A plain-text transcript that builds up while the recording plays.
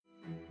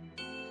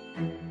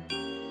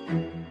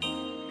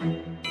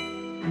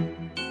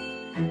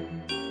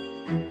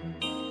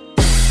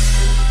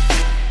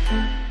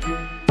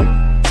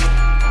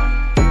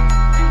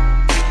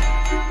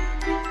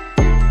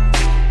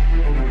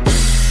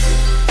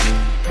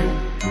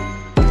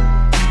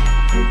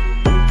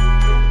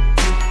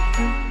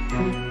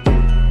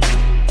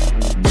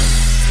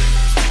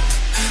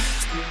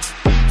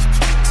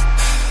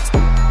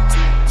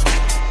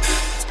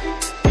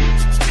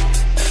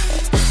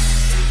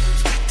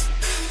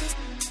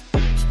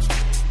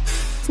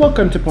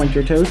Welcome to Point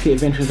Your Toes, the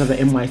adventures of the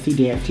NYC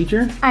dance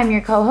teacher. I'm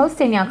your co-host,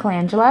 Danielle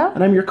Colangelo.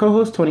 And I'm your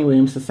co-host, Tony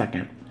Williams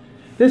II.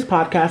 This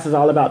podcast is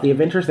all about the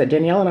adventures that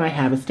Danielle and I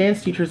have as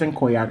dance teachers and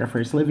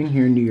choreographers living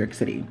here in New York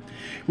City.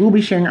 We'll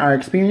be sharing our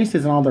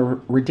experiences and all the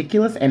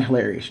ridiculous and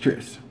hilarious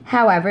truths.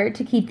 However,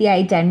 to keep the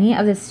identity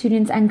of the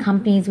students and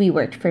companies we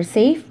worked for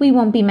safe, we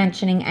won't be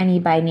mentioning any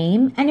by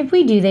name, and if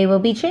we do, they will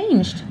be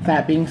changed.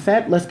 That being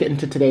said, let's get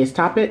into today's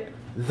topic,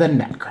 the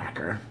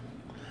Nutcracker.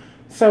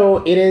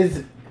 So it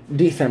is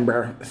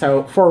December.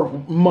 So for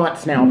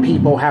months now,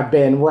 people have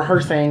been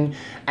rehearsing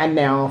and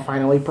now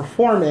finally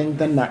performing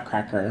the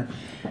Nutcracker.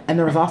 And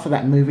there was also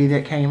that movie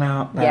that came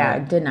out. Yeah, I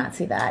did not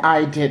see that.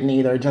 I didn't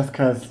either, just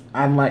because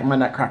I like my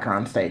Nutcracker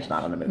on stage,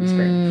 not on the movie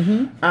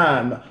screen.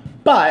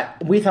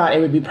 But we thought it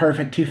would be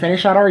perfect to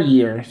finish out our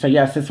year. So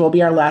yes, this will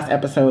be our last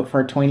episode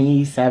for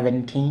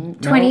 2017.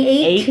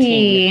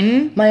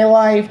 2018. My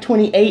life,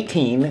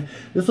 2018.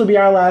 This will be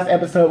our last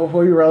episode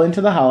before we roll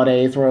into the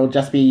holidays, where it'll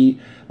just be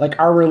like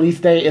our release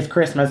day is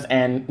Christmas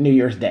and New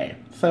Year's Day.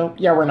 So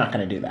yeah, we're not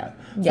going to do that.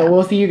 Yeah. So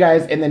we'll see you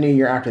guys in the new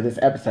year after this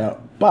episode.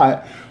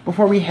 But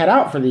before we head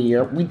out for the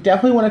year, we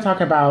definitely want to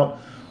talk about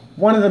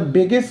one of the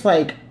biggest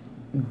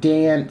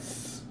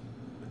dance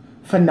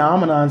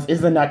phenomenons is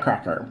the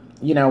Nutcracker.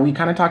 You know, we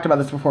kind of talked about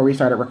this before we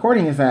started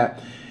recording, is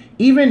that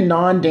even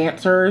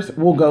non-dancers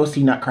will go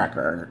see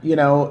Nutcracker. You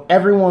know,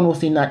 everyone will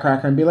see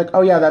Nutcracker and be like,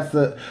 oh yeah,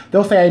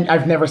 they'll say,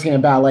 I've never seen a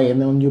ballet.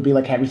 And then you'll be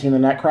like, have you seen the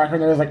Nutcracker?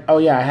 And they're like, oh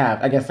yeah, I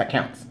have. I guess that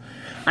counts.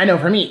 I know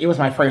for me, it was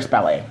my first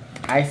ballet.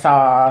 I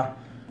saw...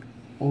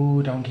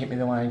 Ooh, don't get me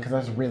the line, because I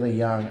was really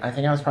young. I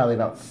think I was probably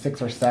about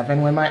 6 or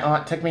 7 when my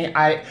aunt took me.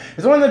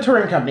 It's one of the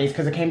touring companies,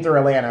 because it came through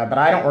Atlanta, but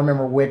I don't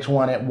remember which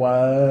one it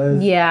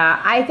was. Yeah,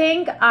 I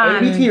think...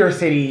 ABT or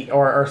City,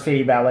 or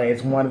City Ballet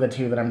is one of the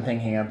two that I'm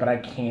thinking of, but I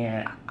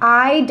can't...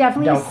 I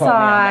definitely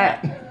saw...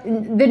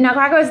 The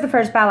Nutcracker was the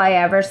first ballet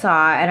I ever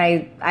saw,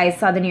 and I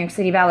saw the New York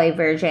City Ballet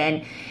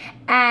version.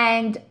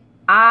 And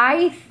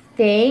I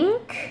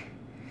think...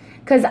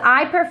 Because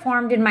I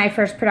performed in my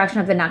first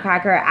production of the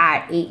Nutcracker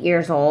at 8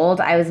 years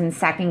old. I was in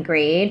 2nd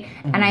grade.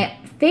 Mm-hmm. And I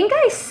think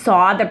I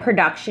saw the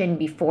production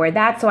before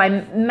that. So I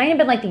might have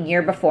been the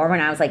year before when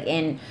I was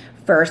in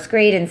 1st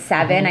grade and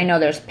 7. Mm-hmm. I know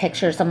there's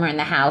pictures somewhere in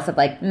the house of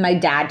my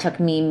dad took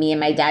me and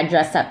my dad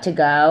dressed up to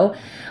go.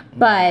 Mm-hmm.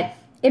 But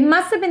it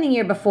must have been the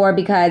year before,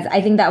 because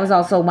I think that was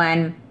also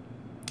when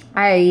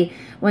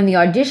the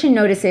audition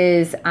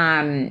notices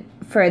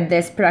for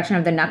this production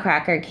of the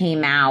Nutcracker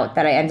came out,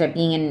 that I ended up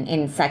being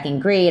in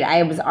 2nd grade,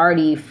 I was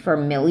already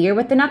familiar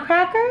with the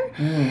Nutcracker.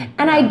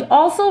 And I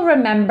also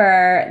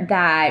remember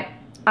that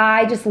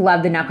I just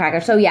loved the Nutcracker.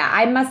 So yeah,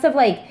 I must have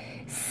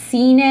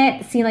seen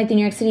the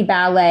New York City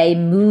Ballet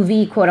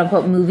movie, quote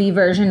unquote movie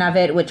version of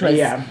it, which was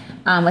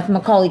with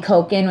Macaulay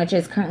Culkin, which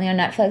is currently on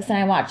Netflix, and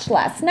I watched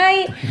last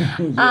night.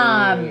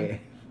 And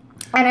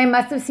I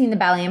must have seen the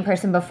ballet in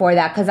person before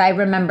that, because I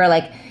remember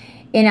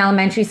in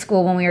elementary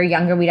school, when we were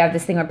younger, we'd have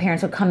this thing where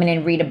parents would come in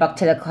and read a book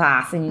to the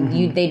class, and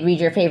they'd read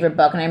your favorite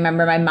book. And I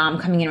remember my mom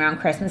coming in around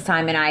Christmas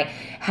time, and I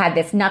had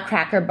this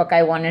Nutcracker book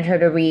I wanted her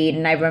to read,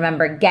 and I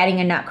remember getting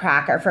a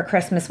Nutcracker for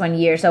Christmas one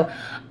year. So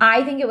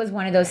I think it was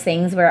one of those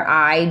things where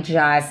I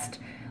just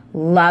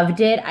loved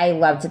it. I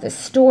loved the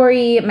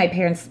story. My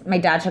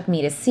dad took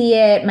me to see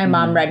it. My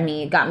mom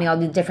got me all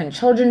these different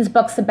children's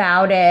books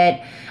about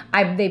it.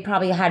 They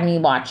probably had me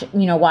watch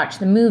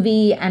the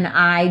movie, and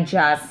I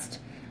just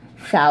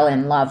fell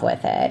in love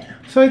with it.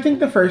 So I think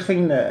the first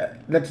thing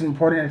that's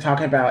important to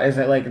talk about is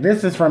that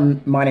this is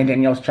from mine and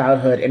Danielle's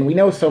childhood, and we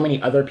know so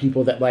many other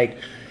people that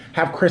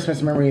have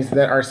Christmas memories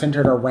that are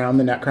centered around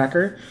the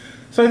Nutcracker.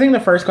 So I think the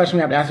first question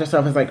we have to ask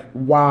ourselves is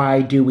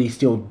why do we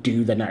still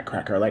do the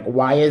Nutcracker?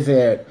 Why is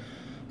it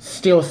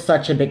still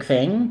such a big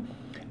thing?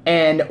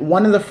 And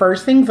one of the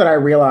first things that I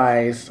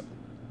realized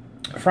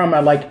from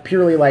a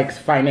purely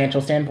financial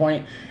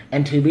standpoint,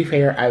 and to be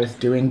fair, I was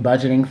doing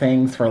budgeting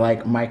things for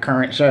my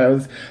current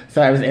shows,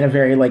 so I was in a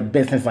very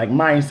business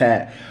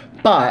mindset.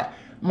 But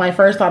my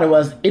first thought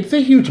was it's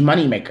a huge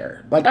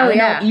moneymaker.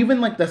 Know even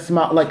the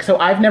small so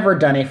I've never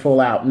done a full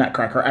out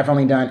Nutcracker. I've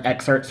only done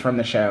excerpts from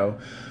the show,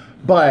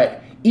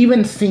 but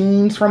even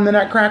scenes from the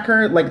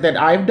Nutcracker that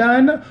I've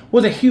done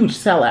was a huge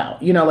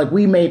sellout.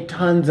 We made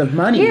tons of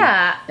money.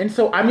 Yeah, and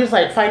so I'm just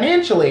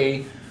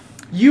financially.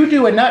 You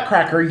do a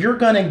Nutcracker, you're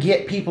going to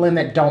get people in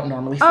that don't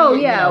normally see it. Oh,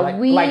 yeah.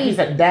 Like you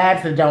said,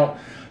 dads that don't...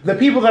 The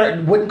people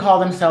that wouldn't call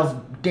themselves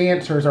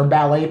dancers or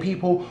ballet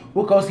people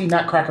will go see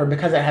Nutcracker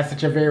because it has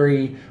such a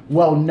very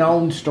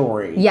well-known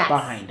story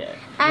behind it.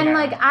 And,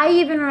 I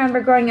even remember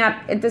growing up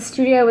at the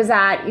studio I was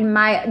at,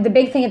 the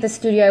big thing at the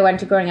studio I went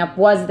to growing up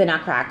was the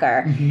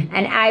Nutcracker. Mm-hmm.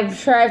 And I'm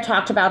sure I've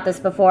talked about this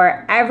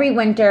before. Every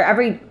winter,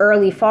 every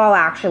early fall,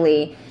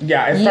 actually.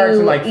 Yeah, it starts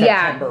in,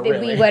 September,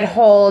 really. We would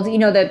hold,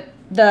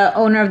 the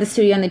owner of the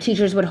studio and the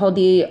teachers would hold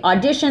the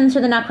auditions for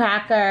the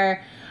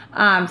Nutcracker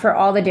for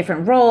all the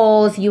different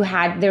roles.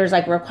 There's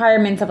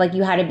requirements of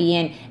you had to be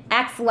in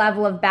X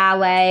level of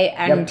ballet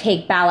and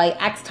take ballet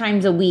X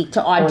times a week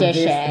to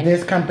audition.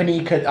 This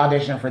company could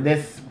audition for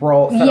this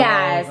role.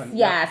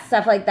 Yes,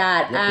 stuff like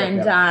that.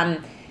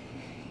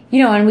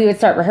 and we would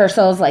start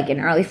rehearsals like in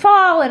early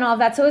fall and all of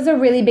that. So it was a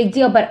really big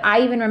deal. But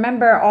I even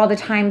remember all the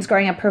times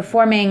growing up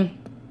performing,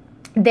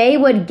 they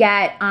would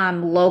get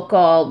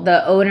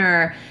the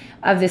owner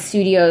of the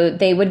studio,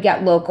 they would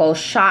get local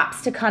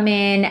shops to come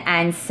in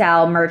and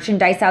sell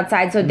merchandise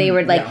outside. So they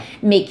would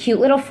make cute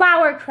little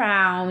flower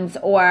crowns.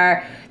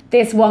 Or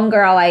this one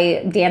girl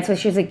I danced with,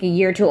 she was like a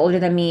year or two older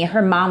than me.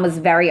 Her mom was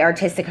very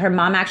artistic. Her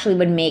mom actually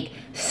would make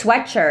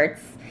sweatshirts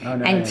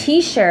and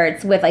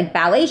t-shirts with like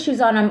ballet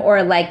shoes on them,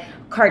 or like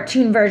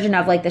cartoon version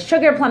of like the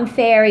Sugar Plum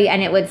Fairy,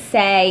 and it would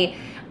say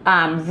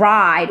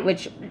RYDE,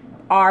 which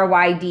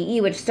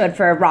RYDE, which stood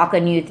for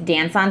Rockland Youth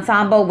Dance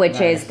Ensemble,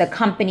 which is the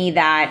company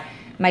that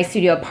my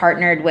studio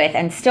partnered with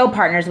and still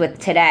partners with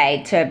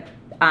today to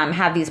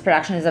have these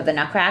productions of the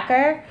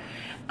Nutcracker.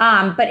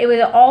 But it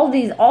was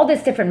all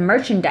this different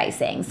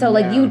merchandising. So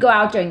like you would go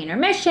out during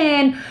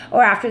intermission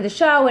or after the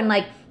show, and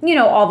like,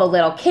 all the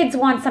little kids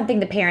want something.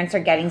 The parents are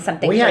getting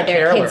something for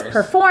their kids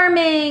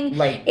performing.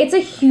 Like, it's a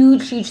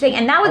huge, huge thing.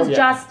 And that was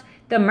just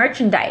the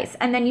merchandise.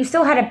 And then you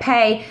still had to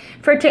pay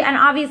for it. And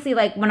obviously,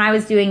 like when I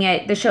was doing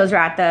it, the shows were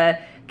at the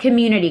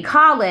community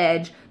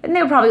college, and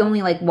they were probably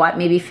only like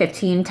maybe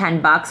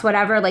 $15-10,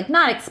 whatever, like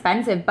not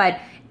expensive, but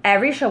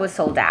every show was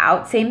sold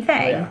out. Same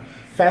thing.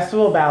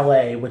 Festival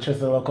Ballet, which is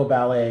the local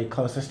ballet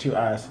closest to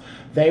us,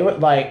 they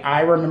would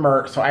I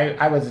remember, so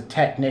I was a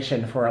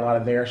technician for a lot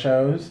of their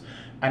shows,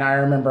 and I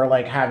remember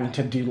like having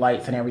to do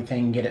lights and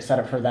everything, get it set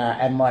up for that,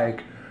 and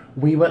like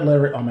we would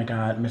literally, oh my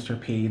God, Mr.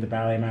 P, the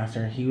ballet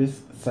master, he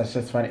was such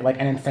a funny, like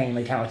an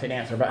insanely talented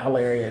dancer, but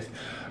hilarious,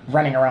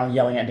 running around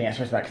yelling at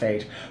dancers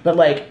backstage. But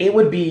like it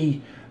would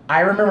be,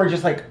 I remember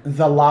just like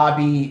the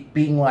lobby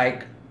being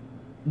like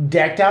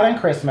decked out in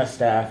Christmas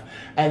stuff,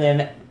 and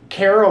then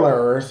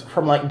carolers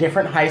from like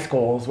different high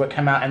schools would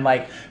come out and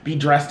like be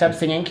dressed up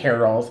singing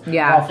carols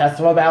while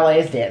Festival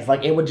Ballets dance.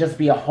 Like it would just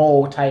be a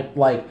whole type,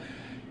 like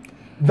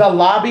the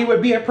lobby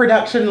would be a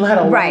production, let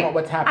alone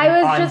what's happening on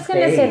stage. I was just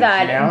going to say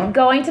that,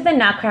 going to the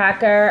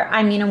Nutcracker,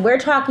 I mean, and we're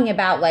talking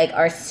about like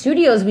our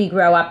studios we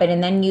grow up in,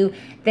 and then you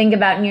think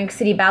about New York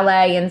City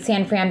Ballet and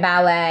San Fran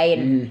Ballet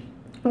and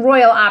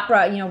Royal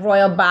Opera,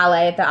 Royal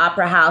Ballet at the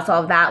Opera House,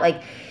 all of that,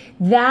 like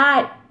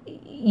that.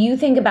 You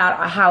think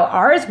about how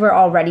ours were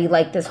already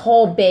like this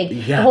whole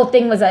big, the whole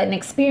thing was an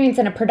experience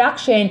and a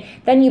production.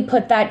 Then you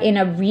put that in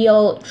a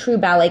real, true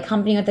ballet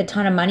company with a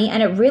ton of money,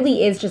 and it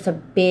really is just a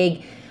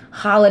big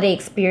holiday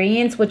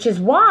experience, which is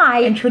why...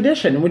 And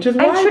tradition, which is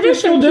why we're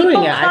still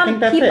doing it. I think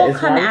that's it.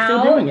 It's why we're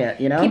still doing it,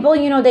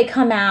 People, they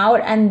come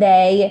out and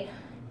they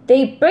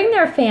bring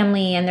their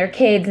family and their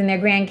kids and their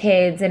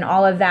grandkids and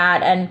all of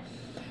that. And,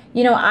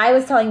 I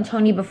was telling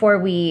Tony before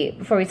we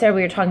started,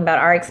 we were talking about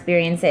our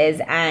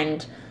experiences,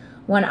 and...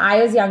 When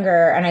I was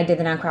younger and I did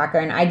the Nutcracker,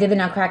 and I did the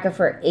Nutcracker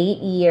for 8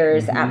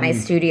 years at my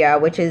studio,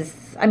 which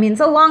is, it's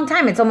a long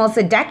time. It's almost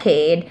a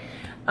decade.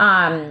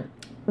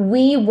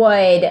 We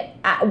would,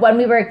 when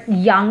we were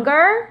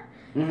younger,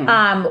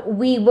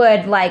 we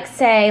would like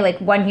say, like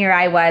one year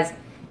I was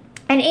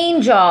an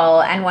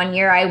angel, and one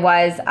year I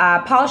was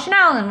Paul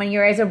Chanel, and one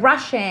year I was a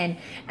Russian,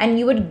 and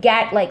you would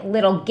get like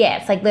little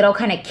gifts, like little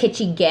kind of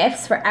kitschy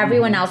gifts for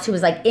everyone else who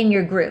was like in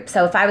your group.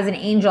 So if I was an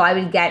angel, I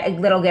would get a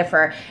little gift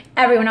for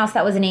everyone else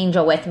that was an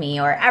angel with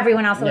me, or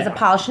everyone else that was a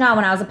Paul Chanel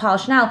when I was a Paul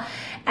Chanel.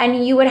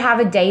 And you would have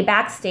a day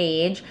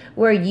backstage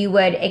where you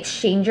would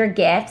exchange your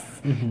gifts,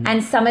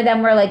 and some of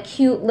them were like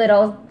cute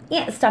little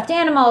stuffed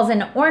animals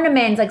and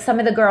ornaments. Like some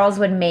of the girls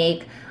would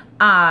make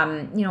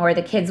or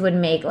the kids would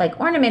make like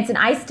ornaments, and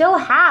I still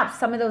have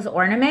some of those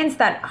ornaments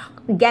that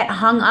get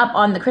hung up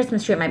on the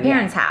Christmas tree at my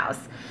parents' house.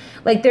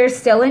 Like they're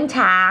still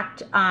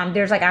intact.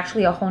 There's like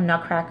actually a whole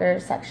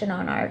Nutcracker section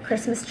on our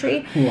Christmas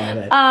tree. Love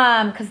it.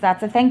 Because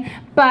that's a thing.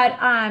 But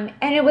and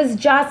it was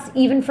just,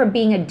 even for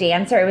being a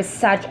dancer, it was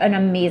such an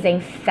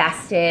amazing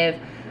festive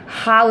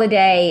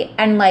holiday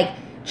and like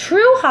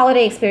true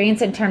holiday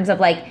experience in terms of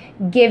like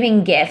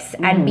giving gifts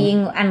and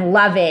being and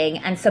loving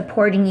and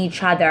supporting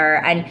each other.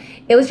 And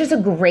it was just a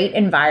great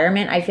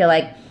environment, I feel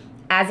like,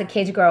 as a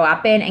kid to grow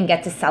up in and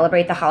get to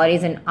celebrate the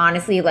holidays and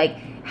honestly like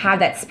have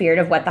that spirit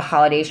of what the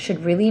holidays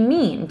should really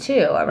mean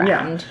too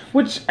around.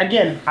 Which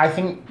again, I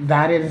think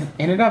that is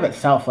in and of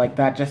itself, like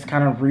that just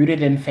kind of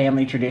rooted in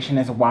family tradition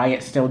is why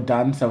it's still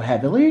done so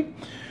heavily.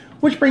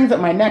 Which brings up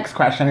my next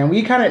question, and me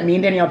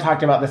and Danielle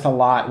talked about this a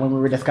lot when we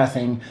were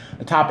discussing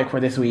the topic for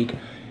this week.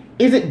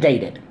 Is it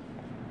dated?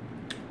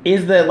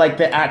 Is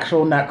the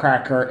actual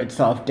Nutcracker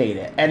itself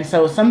dated? And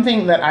so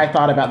something that I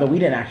thought about that we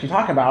didn't actually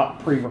talk about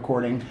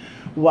pre-recording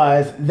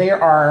was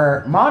there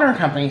are modern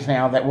companies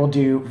now that will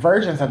do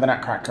versions of the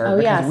Nutcracker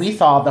because we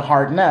saw the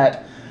Hard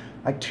Nut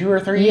like 2 or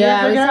 3 years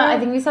ago. I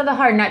think we saw the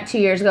Hard Nut 2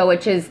 years ago,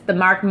 which is the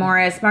Mark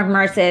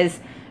Morris's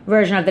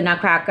version of the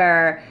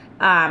Nutcracker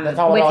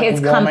with his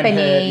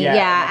company,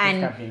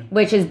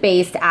 which is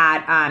based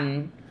at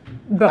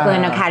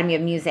Brooklyn Academy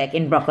of Music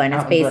in Brooklyn.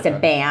 It's based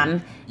at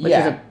BAM, which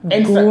is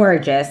a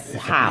gorgeous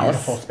house. A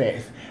beautiful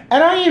space.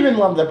 And I even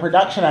love the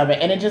production of it,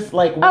 and it just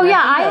like...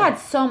 I had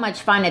so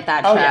much fun at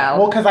that show. Yeah.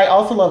 Well, because I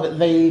also love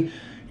that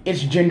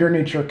it's gender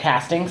neutral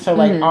casting. So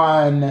like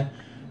on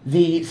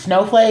the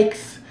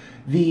snowflakes,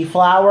 the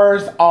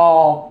flowers,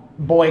 all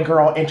boy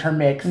girl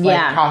intermixed,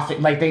 like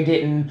costume, like they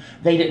didn't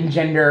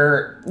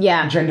gender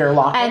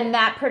lock it. And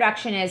that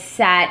production is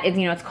set,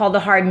 it's called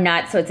The Hard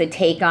Nut, so it's a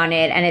take on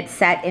it, and it's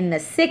set in the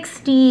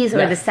 60s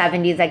or the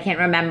 70s, I can't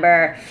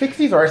remember.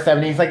 60s or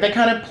 70s, like they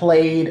kind of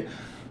played.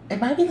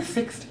 It might be the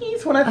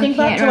 60s when I think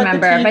back to like the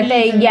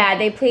TV. But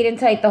they played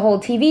into like the whole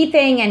TV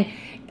thing, and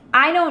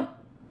I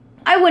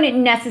wouldn't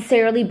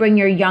necessarily bring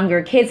your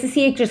younger kids to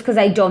see it just because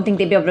I don't think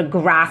they'd be able to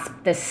grasp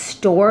the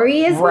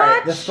story as much.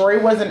 Right, the story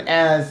wasn't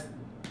as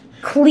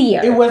clear.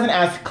 It wasn't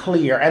as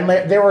clear, and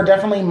there were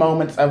definitely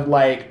moments of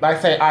like I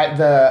say,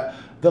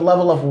 the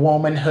level of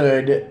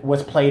womanhood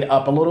was played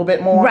up a little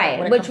bit more,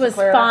 right? Which was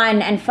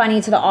fun and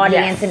funny to the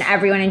audience, and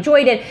everyone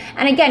enjoyed it.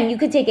 And again, you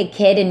could take a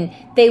kid and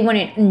they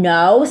wouldn't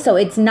know, so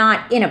it's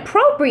not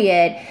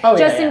inappropriate.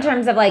 In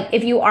terms of like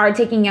if you are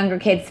taking younger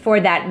kids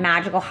for that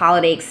magical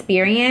holiday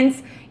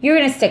experience, you're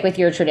going to stick with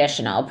your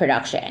traditional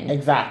production.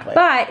 Exactly.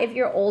 But if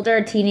you're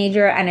older,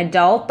 teenager, and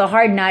adult, The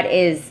Hard Nut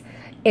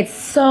it's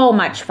so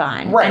much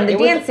fun. Right. And the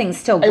dancing's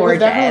still gorgeous. It was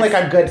definitely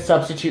like a good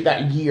substitute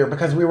that year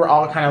because we were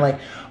all kind of like,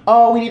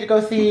 oh, we need to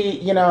go see,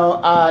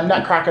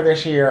 Nutcracker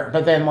this year.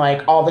 But then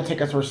like all the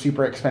tickets were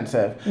super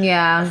expensive.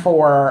 Yeah.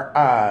 For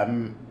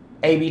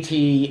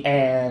ABT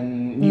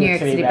and New York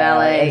City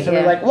Ballet. And so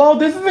we're like, well,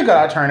 this is a good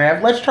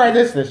alternative. Let's try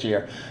this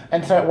year.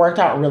 And so it worked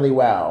out really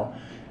well.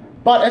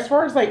 But as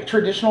far as like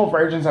traditional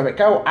versions of it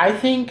go, I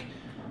think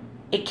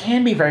it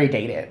can be very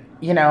dated.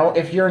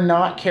 If you're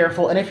not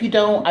careful, and if you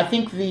don't, I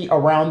think the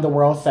around the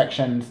world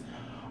sections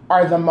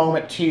are the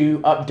moment to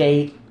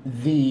update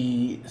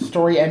the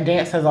story and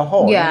dance as a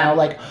whole. Yeah.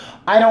 Like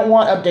I don't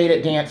want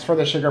updated dance for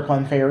the Sugar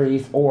Plum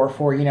Fairies or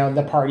for,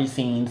 the party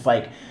scenes.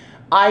 Like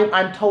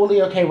I'm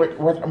totally okay with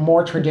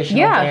more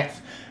traditional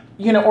dance,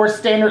 or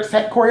standard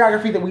set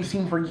choreography that we've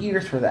seen for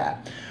years for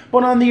that.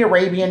 But on the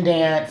Arabian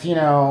dance,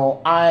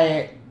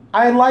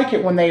 I like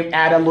it when they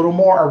add a little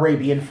more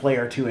Arabian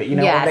flair to it.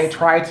 When they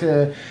try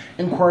to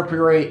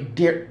incorporate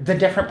the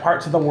different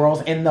parts of the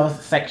world in those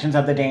sections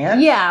of the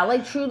dance. Yeah,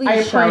 like truly I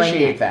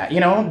appreciate that.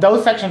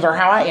 Those sections are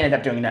how I ended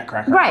up doing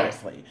Nutcracker,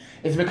 honestly.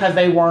 It's because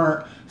they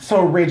weren't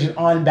so rigid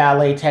on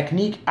ballet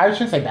technique. I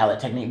shouldn't say ballet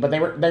technique, but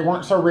they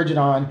weren't so rigid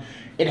on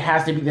it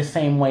has to be the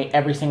same way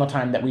every single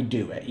time that we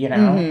do it,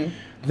 Mm-hmm.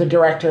 The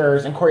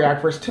directors and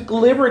choreographers took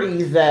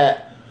liberties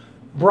that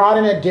brought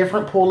in a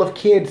different pool of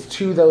kids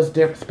to those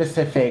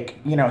specific,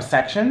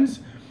 sections.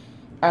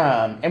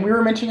 And we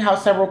were mentioning how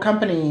several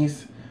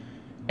companies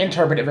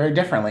interpret it very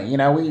differently.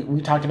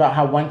 We talked about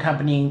how one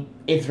company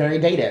is very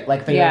dated.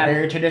 Like, they are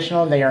very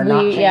traditional. They are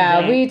not changing.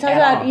 Yeah, we talked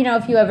about,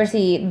 if you ever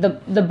see the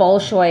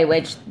Bolshoi,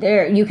 which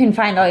you can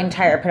find the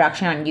entire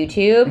production on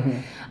YouTube,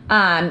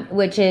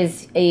 which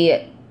is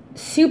a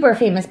super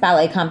famous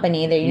ballet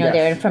company.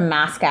 They're from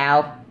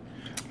Moscow.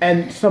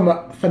 And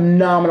some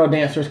phenomenal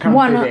dancers come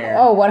through there.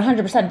 Oh,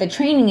 100%. The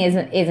training is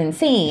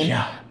insane.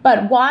 Yeah.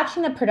 But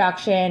watching the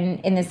production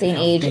in this day and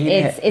age,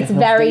 it's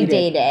very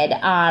dated.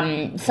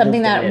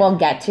 Something that we'll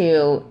get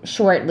to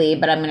shortly,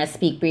 but I'm going to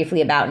speak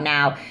briefly about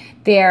now.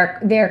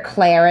 Their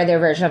Clara, their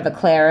version of the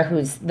Clara,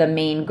 who's the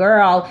main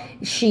girl,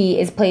 she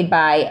is played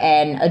by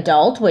an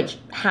adult, which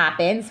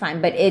happens,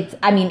 fine, but it's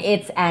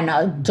an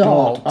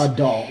adult.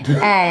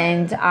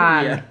 And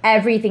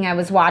everything, I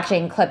was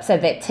watching clips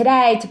of it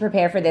today to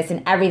prepare for this,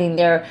 and everything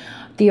there,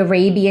 the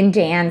Arabian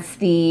dance,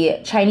 the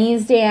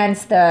Chinese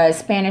dance, the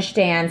Spanish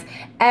dance,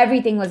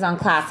 everything was on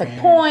classic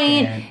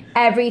point.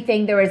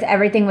 Everything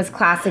was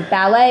classic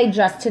ballet,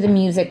 just to the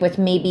music, with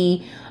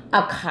maybe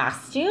a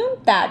costume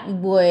that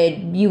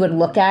you would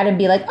look at and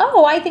be like,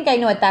 oh, I think I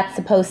know what that's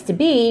supposed to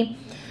be.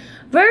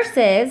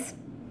 Versus,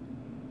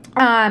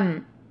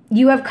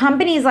 you have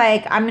companies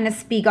like, I'm going to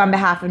speak on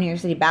behalf of New York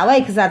City Ballet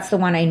because that's the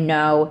one I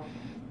know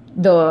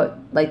know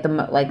the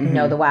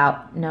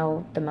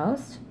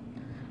most.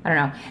 I don't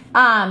know.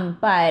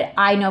 But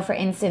I know, for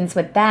instance,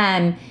 with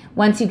them,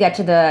 once you get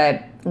to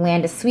the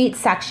Land of Sweet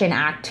section,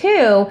 Act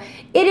 2,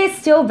 it is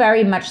still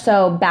very much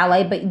so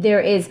ballet, but there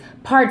is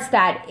parts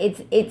that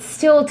it's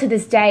still to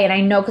this day, and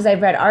I know because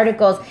I've read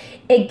articles,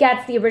 it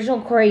gets the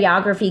original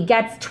choreography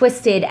gets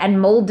twisted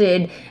and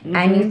molded,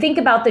 and you think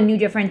about the new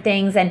different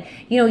things, and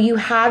you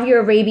have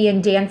your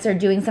Arabian dancer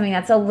doing something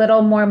that's a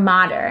little more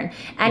modern,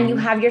 and you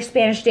have your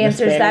Spanish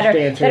dancers that are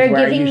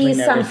giving you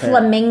some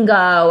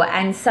flamingo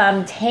and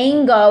some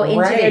tango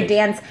into their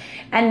dance,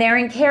 and they're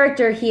in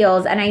character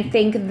heels, and I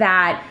think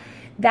that's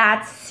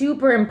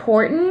super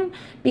important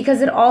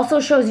because it also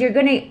shows you're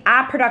going to,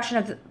 at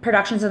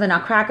productions of the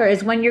Nutcracker,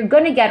 is when you're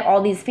going to get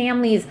all these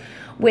families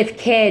with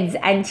kids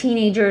and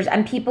teenagers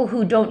and people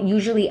who don't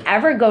usually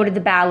ever go to the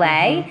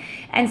ballet.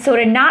 And so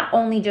to not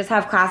only just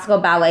have classical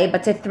ballet,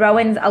 but to throw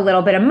in a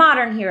little bit of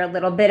modern here, a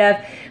little bit of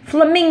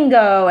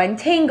flamingo and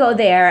tango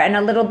there, and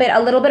a little bit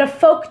of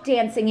folk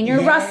dancing in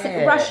your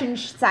Russian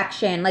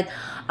section, like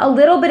a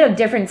little bit of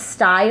different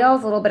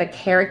styles, a little bit of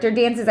character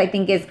dances, I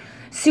think is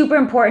super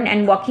important,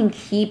 and what can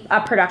keep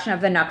a production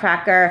of the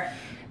Nutcracker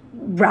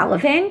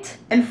relevant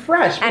and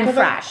fresh.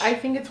 I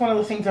think it's one of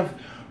those things of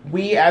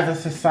we as a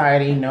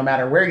society, no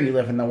matter where you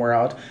live in the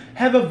world,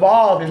 have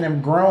evolved and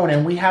have grown,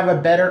 and we have a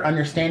better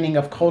understanding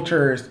of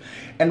cultures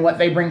and what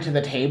they bring to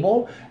the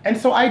table. And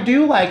so I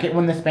do like it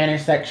when the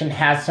Spanish section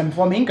has some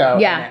flamenco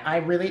in it. I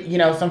really,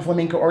 some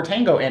flamenco or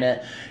tango in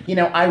it.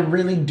 I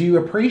really do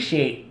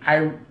appreciate,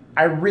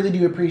 I really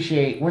do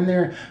appreciate when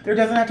there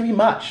doesn't have to be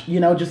much,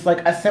 just like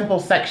a simple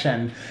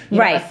section,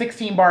 a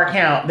 16 bar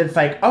count that's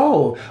like,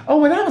 oh,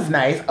 well, that was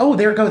nice. Oh,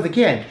 there it goes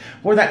again.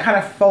 Or that kind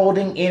of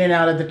folding in and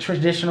out of the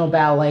traditional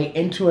ballet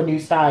into a new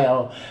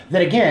style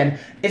that, again,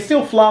 is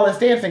still flawless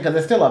dancing because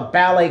it's still a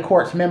ballet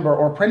course member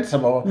or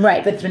principal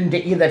that's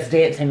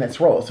dancing this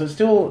role. So it's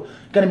still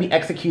going to be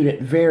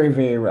executed very,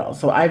 very well.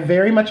 So I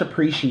very much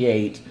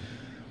appreciate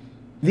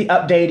the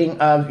updating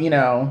of,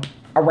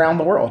 around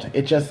the world.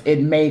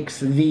 It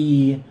makes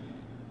it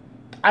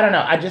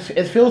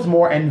feels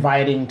more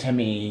inviting to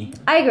me.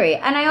 I agree.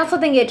 And I also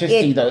think it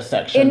see those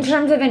sections in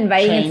terms of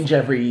inviting change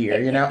every year, I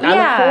look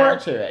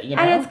forward to it,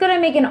 And it's going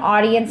to make an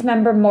audience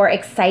member more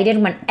excited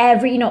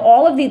whenever,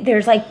 all of the,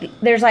 there's like,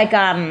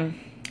 I'm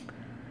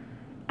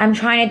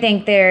trying to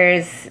think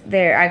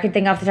I could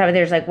think off the top of,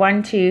 there's like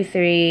 1, 2,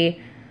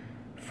 3,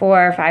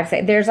 4, 5,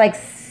 6, there's like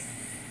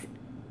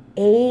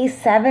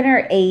 7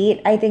 or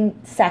 8, I think,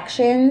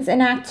 sections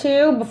in Act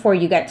 2 before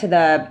you get to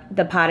the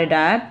pas de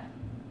deux.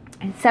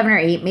 7 or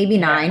 8, maybe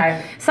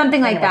 9,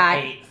 something like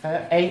that.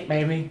 8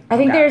 maybe. I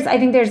think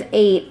there's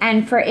 8,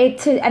 and for it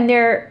to, and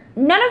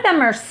none of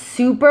them are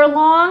super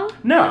long.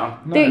 No.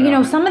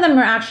 Some of them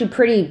are actually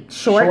pretty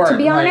short to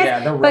be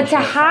honest. But to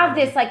have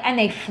this and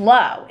they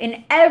flow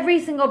in every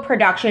single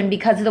production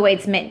because of the way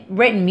it's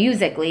written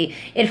musically,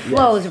 it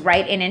flows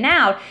right in and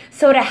out.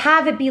 So to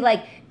have it be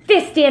like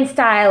this dance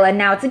style and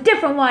now it's a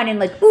different one and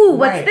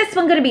what's this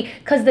one going to be,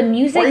 because the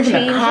music changes,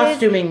 the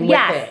costuming with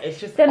it, it's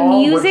just the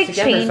all music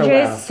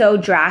changes so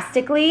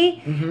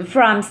drastically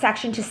from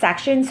section to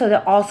section, so they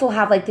also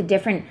have the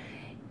different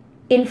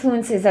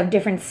influences of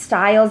different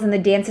styles in the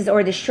dances,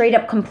 or the straight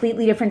up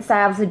completely different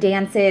styles of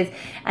dances,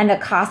 and the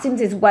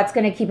costumes is what's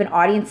going to keep an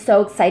audience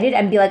so excited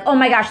and be like, oh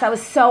my gosh, that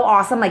was so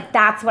awesome,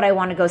 that's what I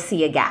want to go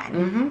see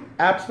again.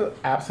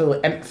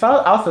 Absolutely. And so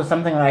also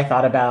something that I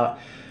thought about,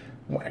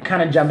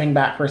 kind of jumping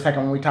back for a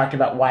second when we talked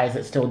about why is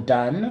it still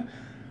done,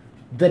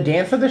 the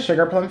Dance of the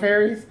Sugar Plum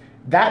Fairies,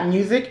 that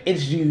music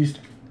is used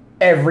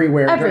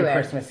everywhere. During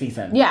Christmas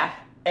season.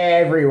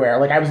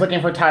 Everywhere. I was looking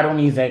for title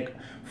music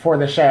for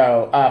the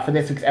show, for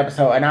this week's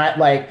episode, and I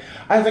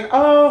was like,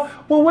 oh,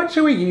 well, what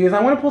should we use? I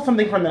want to pull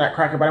something from the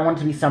Nutcracker, but I want it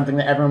to be something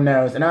that everyone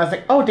knows. And I was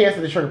like, oh, Dance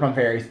of the Sugar Plum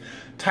Fairies.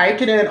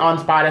 Typed it in on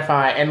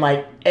Spotify, and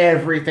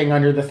everything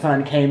under the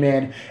sun came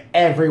in.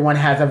 Everyone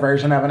has a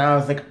version of it. And I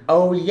was like,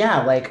 oh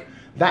yeah,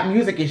 that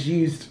music is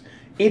used.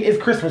 It is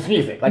Christmas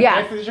music.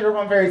 Dance of the Sugar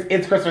Plum Fairies,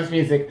 it's Christmas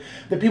music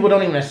that people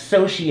don't even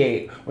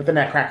associate with the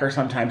Nutcracker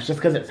sometimes, just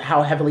because it's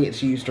how heavily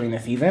it's used during the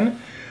season.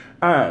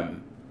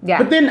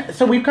 But then,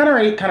 so we've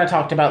already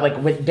talked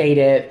about with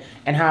dated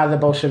and how the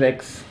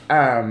Bolsheviks,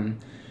 they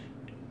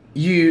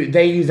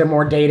use a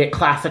more dated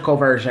classical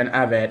version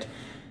of it.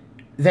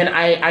 Then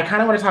I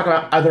kind of want to talk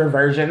about other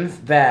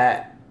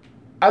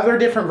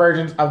different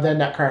versions of the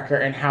Nutcracker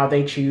and how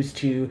they choose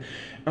to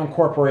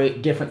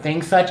incorporate different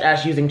things, such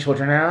as using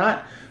children or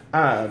not.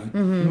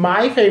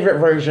 My favorite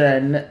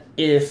version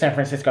is San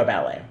Francisco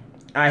Ballet.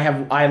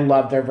 I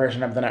love their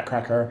version of the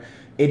Nutcracker.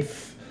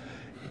 It's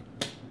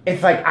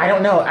I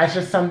don't know. It's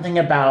just something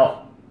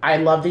about, I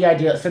love the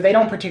idea. So they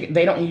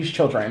don't use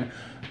children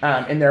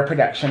in their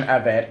production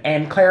of it.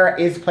 And Clara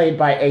is played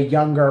by a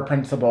younger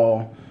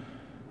principal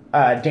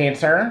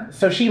dancer.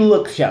 So she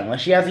looks young.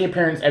 She has the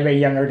appearance of a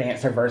younger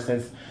dancer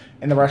versus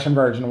in the Russian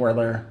version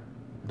where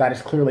that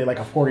is clearly a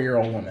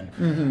 40-year-old woman.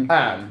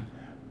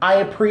 I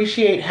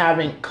appreciate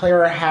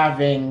Clara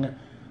having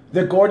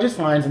the gorgeous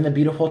lines and the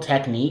beautiful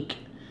technique,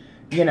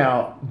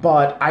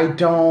 but I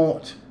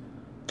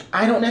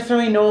don't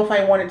necessarily know if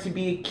I want it to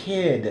be a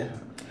kid.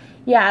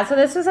 Yeah, so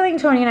this was something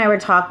Tony and I were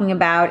talking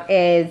about,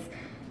 is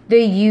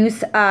the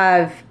use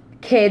of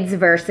kids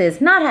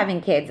versus not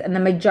having kids. And the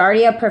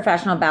majority of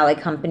professional ballet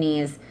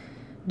companies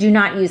do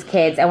not use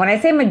kids. And when I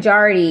say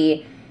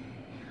majority,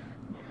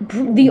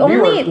 the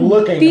only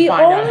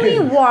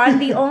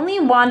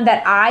one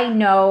that I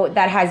know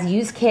that has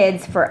used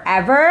kids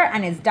forever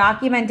and is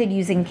documented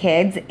using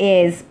kids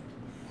is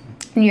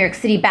New York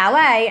City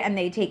Ballet, and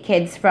they take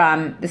kids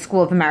from the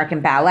School of American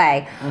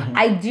Ballet.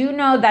 I do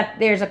know that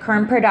there's a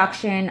current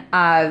production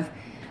of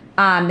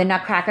the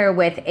Nutcracker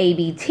with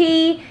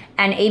ABT,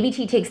 and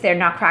ABT takes their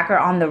Nutcracker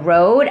on the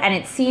road, and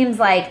it seems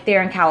like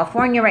they're in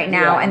California right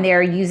now, and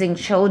they're using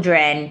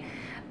children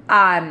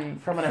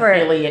from an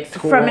affiliate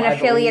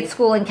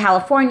school in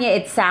California.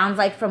 It sounds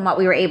like, from what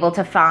we were able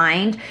to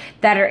find,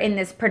 that are in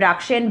this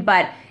production.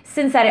 But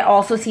since that it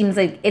also seems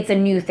like it's a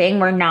new thing,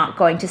 we're not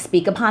going to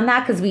speak upon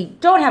that because we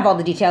don't have all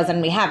the details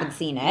and we haven't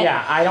seen it.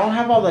 Yeah, I don't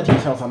have all the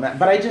details on that,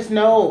 but I just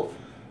know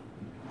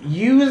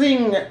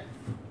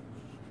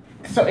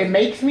so it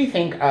makes me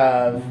think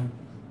of,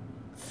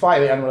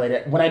 slightly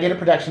unrelated, when I did a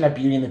production of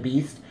Beauty and the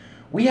Beast,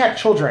 we had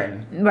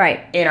children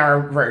right in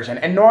our version.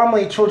 And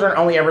normally children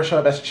only ever show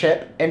up as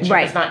Chip. And Chip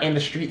Right. is not in the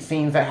street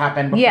scenes that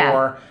happened before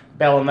Yeah.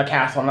 Belle in the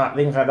Castle, not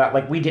things like that.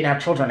 Like, we didn't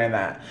have children in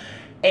that.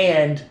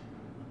 And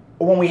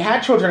when we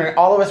had children,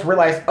 all of us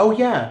realized, oh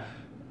yeah,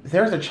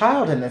 there's a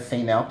child in this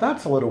scene now.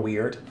 That's a little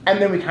weird.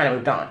 And then we kind of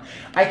moved on.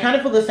 I kind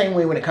of feel the same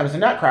way when it comes to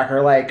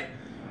Nutcracker. Like,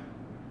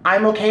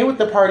 I'm okay with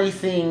the party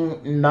scene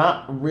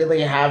not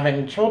really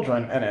having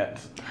children in it.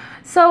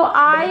 so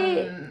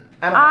I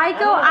I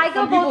go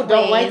Some both people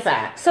don't ways. like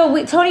that.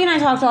 So Tony and I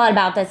talked a lot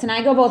about this, and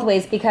I go both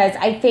ways because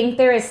I think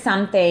there is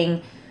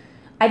something.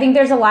 I think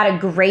there's a lot of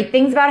great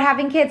things about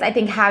having kids. I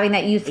think having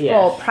that youthful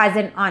Yes.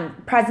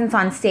 presence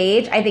on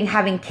stage. I think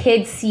having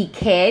kids see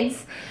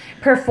kids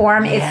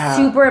perform Yeah, is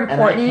super and I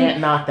important can't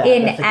knock that.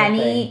 in That's a good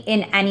thing.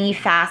 in any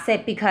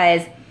facet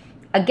because.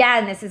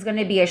 Again, this is going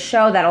to be a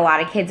show that a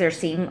lot of kids are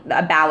seeing,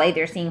 a ballet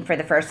they're seeing for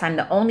the first time,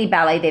 the only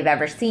ballet they've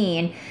ever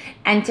seen.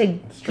 And to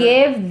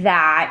give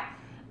that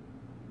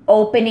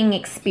opening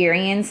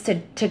experience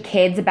to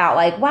kids about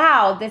like,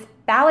 wow, this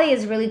ballet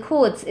is really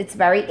cool. It's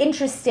very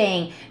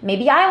interesting.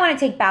 Maybe I want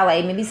to take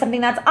ballet. Maybe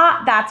something that's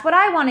what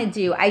I want to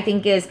do, I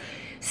think is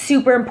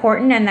super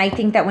important. And I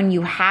think that when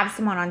you have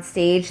someone on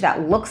stage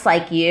that looks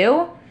like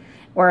you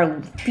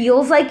or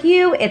feels like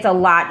you, it's a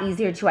lot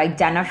easier to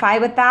identify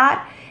with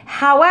that.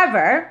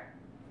 However,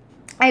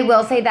 I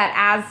will say that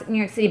as New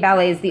York City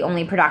Ballet is the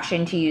only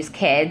production to use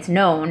kids,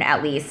 known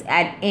at least,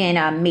 in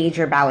a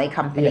major ballet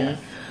company, Yes.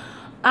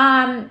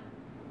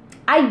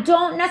 I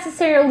don't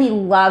necessarily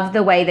love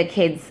the way the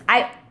kids...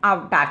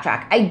 I'll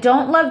backtrack. I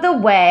don't love the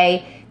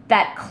way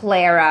that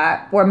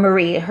Clara, or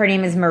Marie, her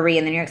name is Marie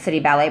in the New York City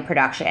Ballet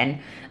production,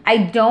 I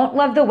don't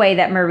love the way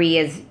that Marie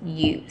is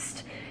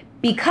used.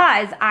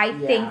 Because I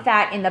think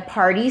that in the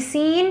party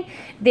scene,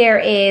 there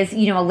is,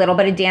 a little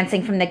bit of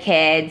dancing from the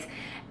kids.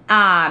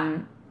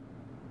 And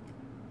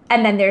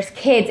then there's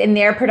kids. In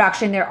their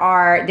production,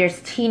 I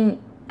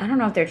don't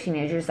know if they're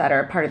teenagers that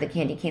are part of the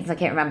Candy Canes. I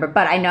can't remember.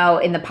 But I know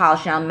in the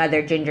Polish and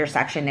Mother Ginger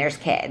section, there's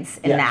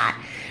kids in that.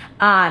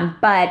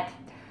 But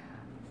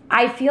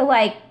I feel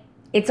like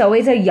it's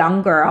always a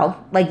young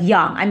girl, like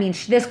young. I mean,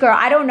 this girl,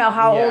 I don't know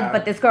how old,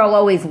 but this girl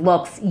always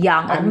looks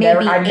young, like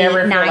maybe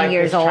 8, 9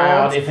 years old.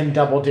 Child is in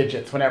double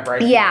digits whenever I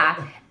see it.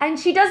 And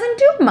she doesn't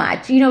do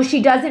much. She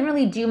doesn't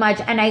really do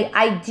much. And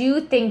I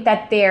do think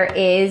that there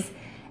is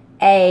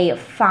a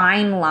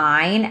fine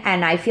line.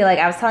 And I feel like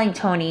I was telling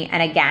Tony,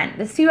 and again,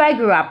 the studio I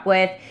grew up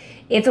with,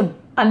 it's an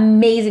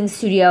amazing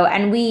studio.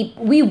 And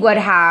we would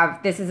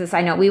have, this is a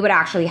side note, we would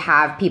actually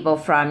have people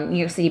from New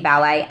York City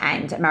Ballet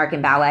and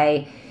American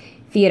Ballet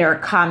Theater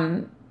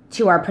come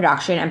to our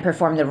production and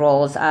perform the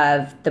roles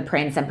of the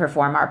prince and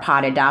perform our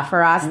pas de deux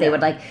for us. They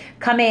would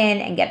come in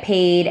and get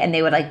paid, and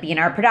they would be in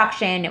our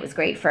production. It was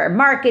great for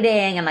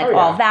marketing and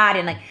all of that,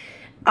 and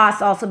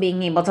us also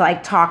being able to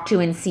talk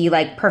to and see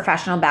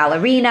professional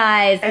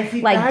ballerinas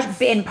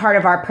in part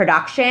of our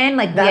production.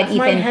 We had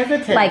Ethan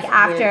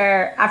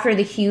after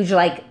the huge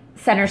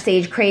center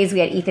stage craze, we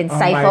had Ethan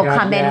Seifel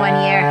come in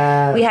one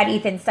year. We had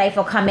Ethan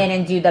Seifel come in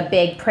and do the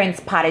big Prince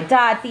pas de deux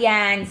at the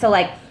end. So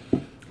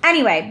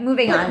anyway,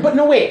 moving on. But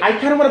no, wait. I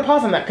kind of want to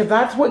pause on that because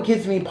that's what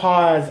gives me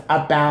pause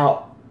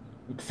about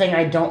saying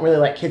I don't really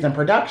like kids in a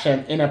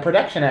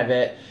production of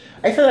it.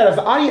 I say that as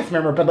an audience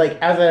member, but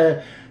as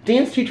a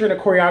dance teacher and a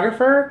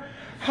choreographer,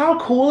 how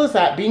cool is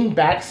that being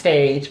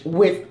backstage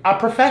with a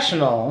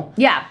professional?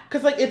 Yeah.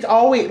 Because it's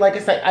always, like I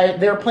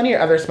said, there are plenty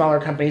of other smaller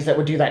companies that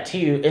would do that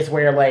too. Is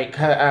where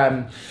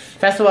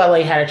Festival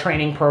LA had a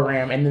training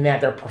program and then they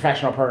had their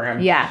professional program.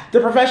 Yeah.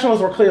 The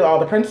professionals were clearly all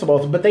the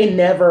principals, but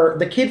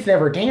the kids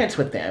never danced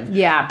with them.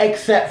 Yeah.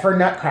 Except for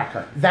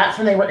Nutcracker. That's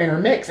when they were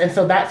intermixed. And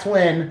so that's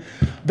when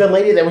the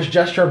lady that was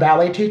just your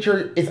ballet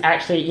teacher is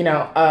actually,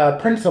 a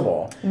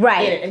principal.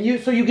 Right. And you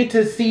get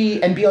to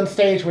see and be on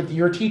stage with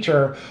your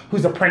teacher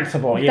who's a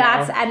principal.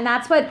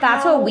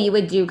 That's what we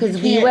would do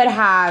because we would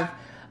have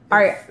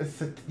our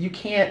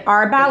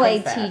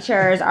ballet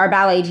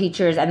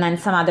teachers, and then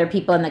some other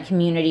people in the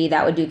community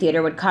that would do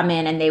theater would come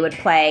in and they would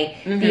play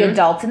the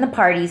adults in the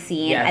party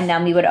scene, and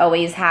then we would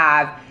always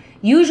have.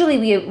 Usually,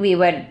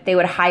 they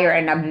would hire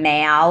a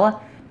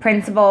male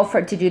principal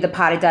to do the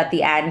pas de deux at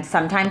the end.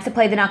 Sometimes to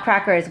play the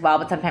Nutcracker as well,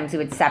 but sometimes we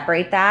would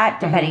separate that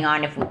depending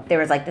on if there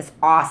was this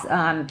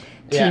awesome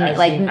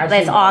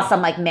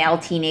male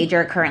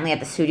teenager currently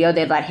at the studio.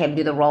 They'd let him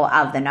do the role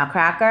of the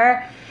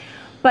Nutcracker.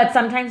 But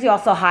sometimes we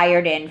also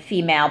hired in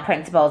female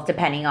principals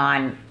depending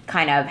on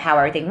kind of how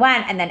everything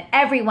went. And then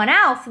everyone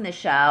else in the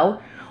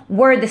show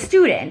were the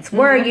students.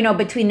 Were,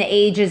 between the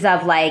ages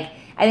of I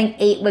think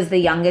 8 was the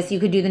youngest you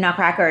could do the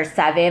Nutcracker, or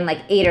 7,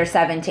 8 or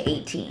 7 to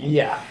 18.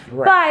 Yeah,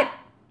 right.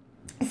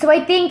 But, so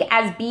I think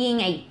as being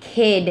a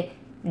kid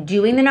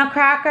doing the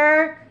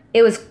Nutcracker,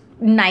 it was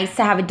nice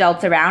to have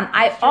adults around.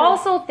 I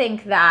also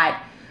think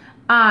that,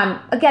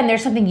 again,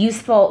 there's something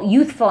youthful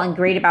and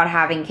great about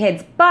having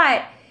kids,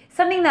 but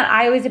something that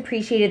I always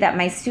appreciated that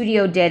my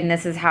studio did, and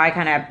this is how I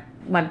kind of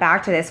went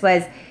back to this,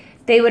 was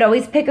they would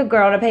always pick a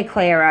girl to play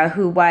Clara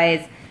who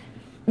was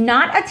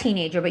not a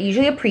teenager, but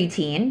usually a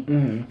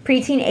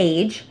preteen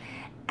age.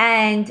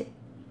 And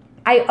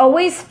I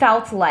always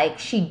felt like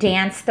she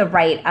danced the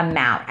right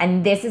amount.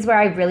 And this is where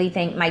I really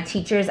think my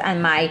teachers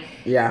and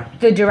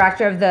the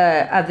director of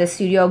the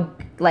studio,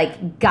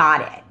 like,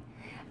 got it.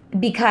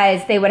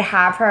 Because they would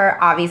have her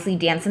obviously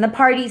dance in the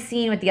party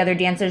scene with the other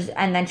dancers,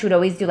 and then she would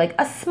always do like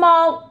a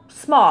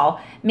small,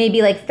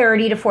 maybe like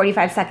 30 to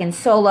 45 second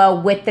solo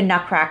with the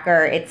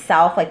Nutcracker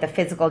itself, like the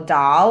physical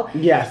doll.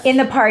 Yes. In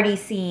the party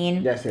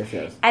scene. Yes.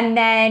 And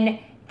then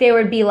there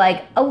would be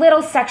like a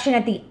little section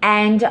at the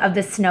end of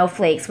the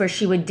Snowflakes where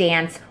she would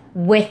dance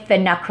with the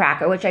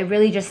Nutcracker, which I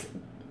really just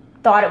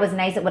thought it was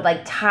nice. It would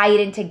like tie it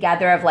in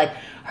together of like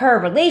her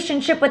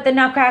relationship with the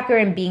Nutcracker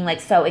and being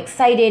like so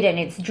excited, and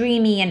it's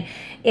dreamy, and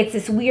it's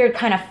this weird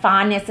kind of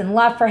fondness and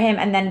love for him.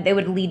 And then they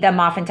would lead them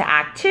off into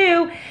Act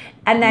 2.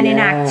 And then in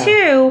Act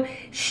 2,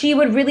 she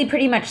would really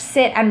pretty much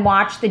sit and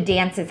watch the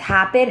dances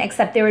happen,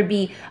 except there would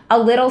be a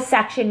little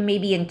section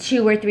maybe in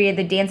 2 or 3 of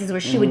the dances where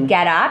she would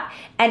get up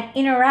and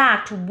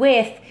interact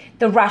with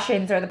the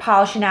Russians or the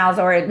Polichinelles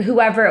or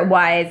whoever it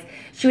was.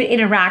 She would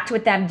interact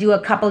with them, do a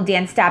couple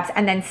dance steps,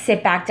 and then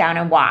sit back down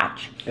and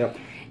watch. Yep.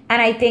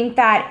 And I think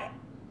that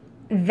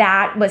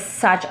was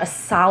such a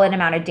solid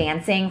amount of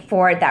dancing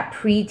for that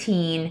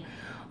preteen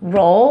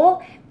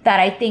role that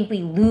I think we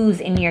lose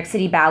in New York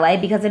City Ballet,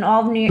 because in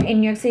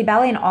New York City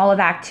Ballet, in all of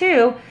Act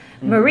 2,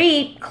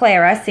 Marie,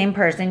 Clara, same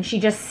person, she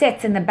just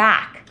sits in the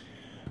back.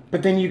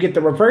 But then you get the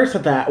reverse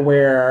of that,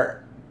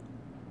 where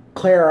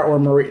Clara or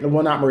Marie,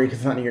 well, not Marie because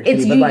it's not New York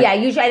City. Usually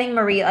I think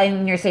Marie,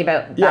 in New York City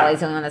Ballet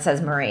is the only one that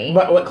says Marie.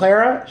 But with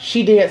Clara,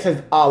 she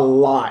dances a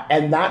lot,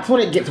 and that's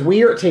when it gets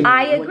weird to me.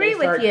 I agree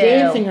with you.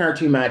 Dancing her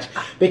too much,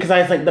 because I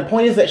was like, the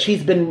point is that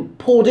she's been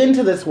pulled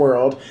into this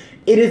world.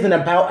 It isn't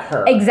about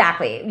her.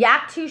 Exactly.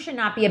 Act 2 should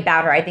not be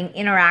about her. I think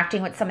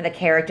interacting with some of the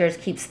characters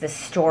keeps the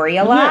story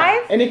alive.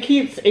 Yeah, and it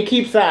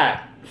keeps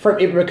that from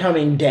it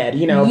becoming dead,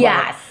 you know.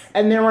 Yes.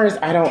 And there was,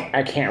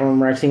 I can't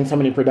remember, I've seen so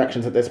many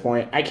productions at this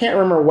point. I can't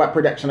remember what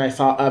production I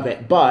saw of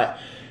it, but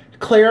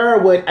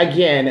Clara would,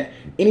 again,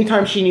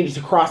 anytime she needed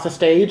to cross the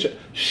stage,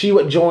 she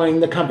would join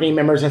the company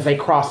members as they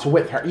crossed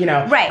with her, you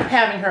know. Right.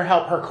 Having her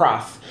help her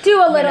cross. Do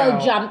a little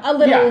jump, a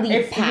little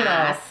leap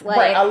pass. You know,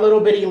 right, a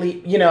little bitty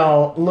leap,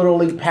 little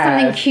leap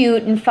pass. Something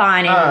cute and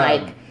fun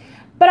and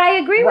but I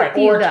agree with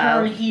you, or though.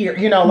 Turn here,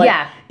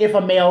 if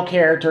a male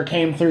character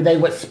came through, they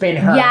would spin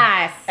her.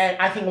 Yes. And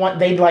I think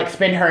they'd like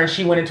spin her, and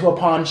she went into a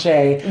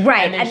penché.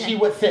 Right. And then she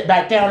would sit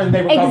back down, and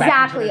they would go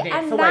back into the dance.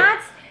 And so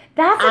that's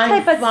the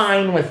type I'm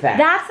fine with that.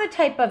 That's the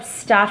type of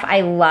stuff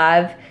I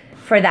love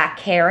for that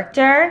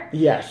character.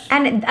 Yes.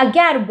 And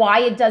again, why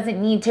it doesn't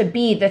need to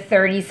be the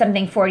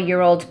 30-something,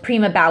 40-year-old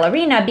prima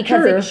ballerina,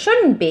 because it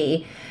shouldn't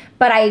be.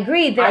 But I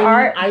agree,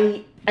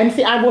 I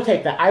will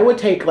take that. I would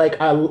take like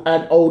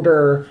an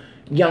older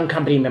young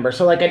company member,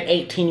 so like an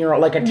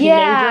 18-year-old, like a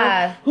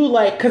teenager who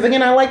because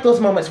again, I like those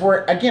moments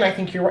where, again, I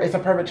think it's a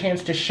perfect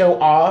chance to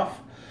show off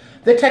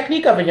the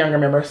technique of a younger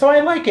member. So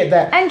I like it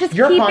that and just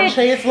your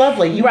penché is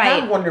lovely. You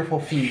have wonderful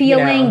feet.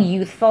 Feeling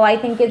youthful, I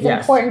think, is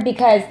important,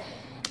 because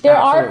there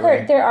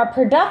are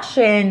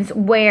productions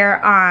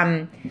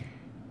where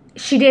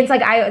she did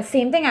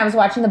same thing. I was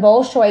watching the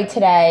Bolshoi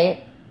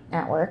today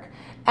at work.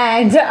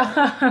 And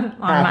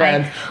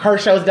her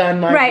show's done.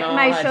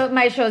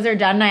 My shows are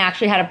done. I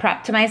actually had to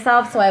prep to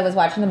myself, so I was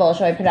watching the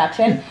Bolshoi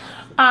production.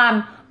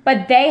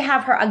 But they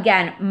have her,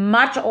 again,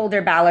 much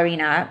older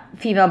ballerina,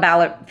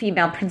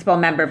 female principal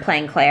member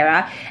playing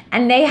Clara.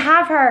 And they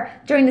have her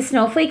during the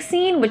snowflake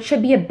scene, which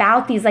should be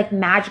about these like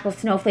magical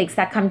snowflakes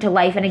that come to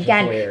life. And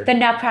again, the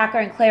Nutcracker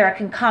and Clara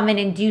can come in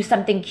and do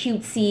something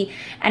cutesy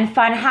and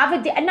fun.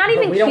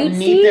 We don't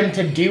need them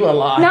to do a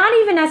lot. Not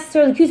even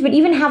necessarily cutesy, but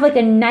even have like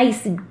a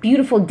nice,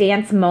 beautiful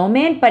dance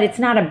moment. But it's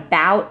not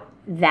about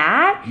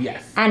that.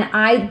 Yes. And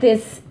I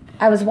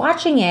was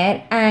watching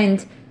it,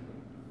 and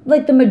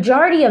like the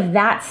majority of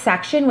that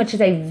section, which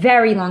is a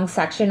very long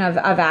section of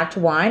Act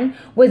 1,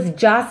 was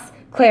just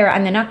Clara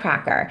and the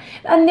Nutcracker.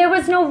 And there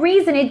was no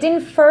reason. It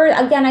didn't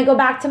again, I go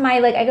back to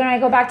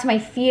my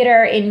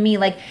theater in me,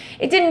 like,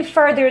 it didn't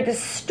further the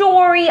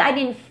story. I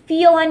didn't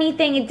feel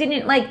anything. It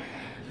didn't I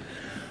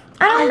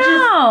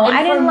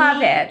didn't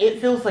love it. It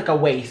feels like a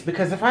waste,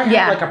 because if I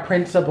had like a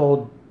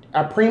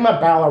prima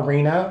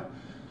ballerina,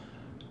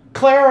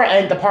 Clara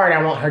ain't the part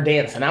I want her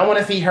dancing. I want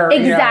to see her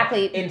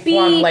in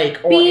Swan Lake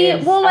or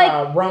in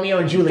Romeo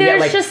and Juliet.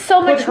 There's just so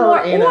much more.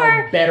 Put her in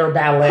a better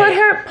ballet.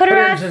 Put her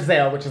as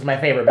Giselle, which is my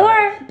favorite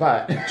ballet.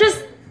 But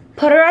just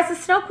put her as the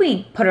Snow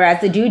Queen. Put her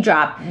as the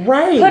Dewdrop.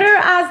 Right. Put her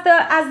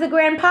as the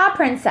Grandpa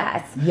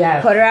Princess.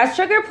 Yes. Put her as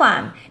Sugar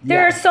Plum.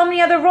 There are so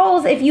many other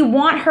roles. If you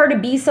want her to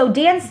be so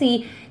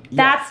dancey,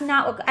 that's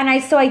not. And I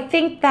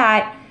think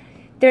that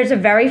there's a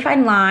very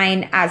fine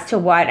line as to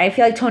what I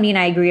feel like Tony and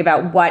I agree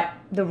about what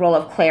the role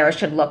of Clara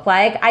should look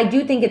like. I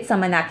do think it's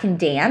someone that can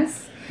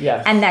dance.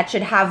 Yes. And that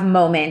should have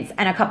moments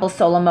and a couple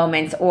solo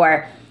moments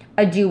or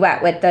a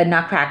duet with the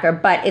Nutcracker.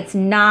 But it's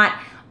not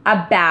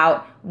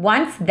about,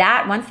 once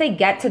they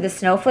get to the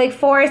Snowflake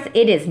Forest,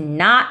 it is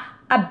not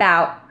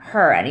about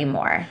her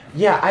anymore.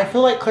 Yeah, I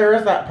feel like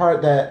Clara's that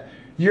part that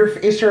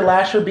It's your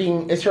last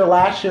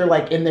year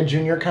like in the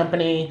junior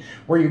company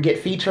where you get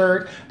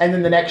featured, and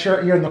then the next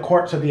year you're in the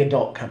corps of the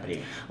adult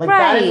company. Like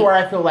that is where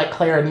I feel like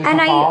Clara needs to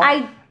fall.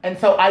 And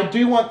so I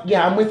do want,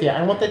 I'm with you.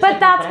 I want that. But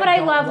that's what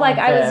I love. Like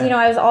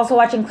I was also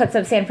watching clips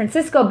of San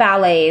Francisco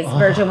Ballet's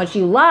version, which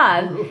you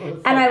love,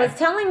 and I was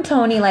telling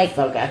Tony like,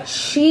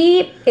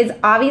 she is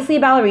obviously a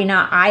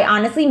ballerina. I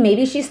honestly,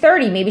 maybe she's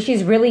 30, maybe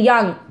she's really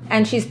young,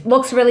 and she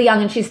looks really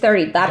young, and she's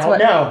 30.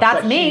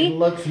 That's me. She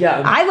looks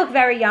young. I look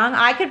very young.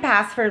 I could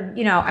pass for,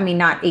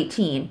 not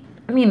 18.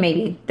 I mean,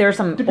 maybe there's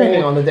some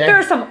depending on the day. There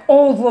are some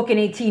old-looking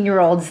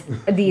 18-year-olds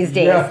these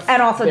days, yes,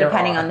 and also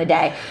depending on the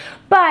day.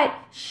 But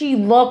she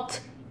looked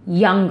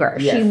younger.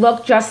 Yes. She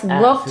looked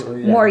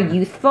more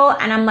youthful,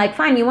 and I'm like,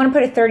 fine, you want to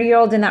put a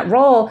 30-year-old in that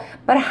role,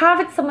 but have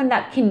it someone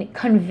that can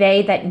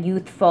convey that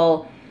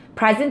youthful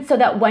presence, so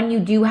that when you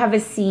do have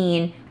a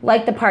scene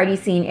like the party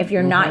scene, if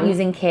you're not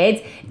using kids,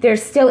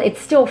 it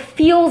still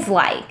feels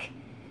like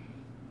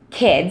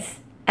kids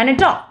and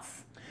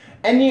adults.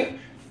 And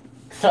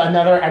so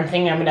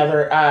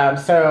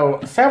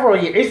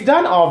several years, it's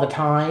done all the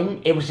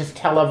time. It was just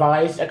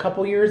televised a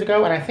couple years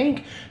ago, and I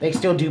think they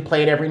still do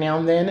play it every now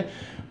and then.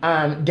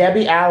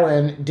 Debbie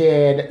Allen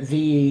did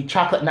the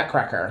Chocolate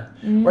Nutcracker,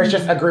 where it's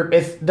just a group.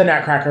 It's the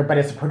Nutcracker, but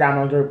it's a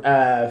predominant group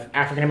of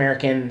African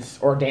Americans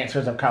or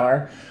dancers of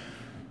color.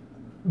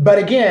 But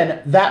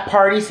again, that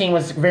party scene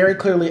was very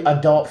clearly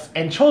adults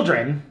and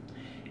children.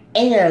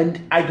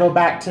 And I go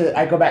back to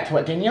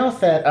what Danielle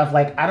said of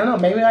like, I don't know,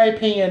 maybe my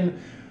opinion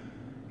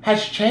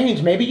has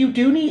changed. Maybe you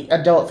do need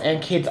adults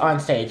and kids on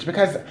stage,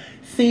 because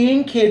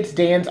seeing kids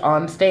dance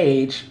on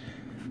stage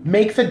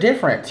makes a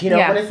difference,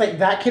 but it's like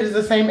that kid is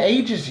the same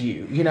age as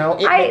you, it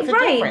makes a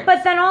difference.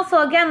 But then also,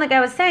 again, like I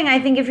was saying, I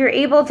think if you're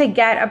able to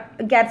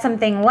get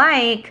something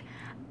like,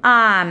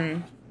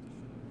 San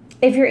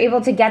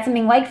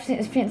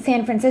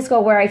Francisco,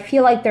 where I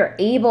feel like they're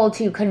able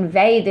to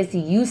convey this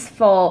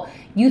youthful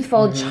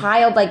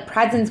childlike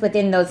presence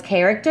within those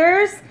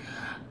characters,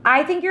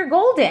 I think you're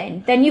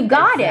golden. Then you've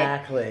got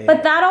it.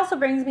 But that also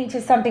brings me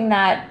to something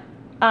that,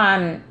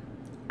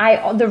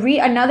 another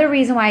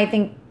reason why I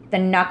think the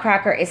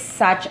Nutcracker is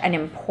such an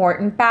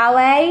important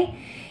ballet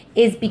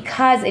is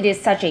because it is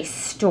such a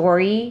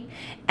story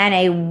and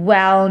a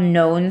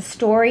well-known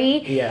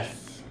story.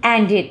 Yes.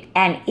 And it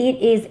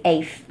is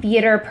a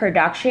theater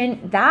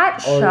production.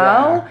 That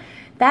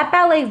that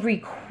ballet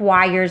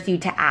requires you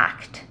to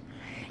act.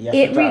 Yes,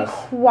 it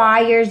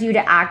requires you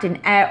to act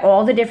in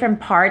all the different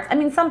parts. I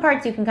mean, some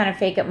parts you can kind of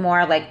fake it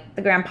more, like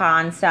the grandpa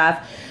and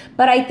stuff.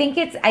 But I think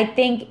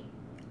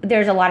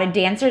there's a lot of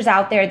dancers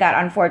out there that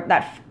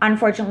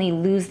unfortunately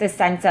lose the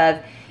sense of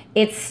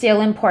it's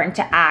still important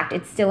to act.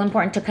 It's still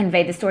important to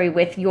convey the story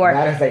with your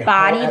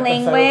body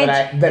language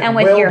and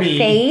with your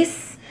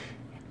face.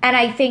 And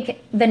I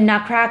think the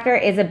Nutcracker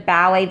is a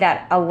ballet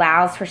that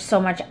allows for so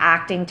much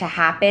acting to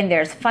happen.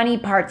 There's funny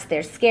parts,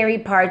 there's scary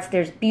parts,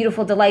 there's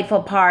beautiful,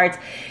 delightful parts.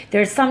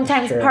 There's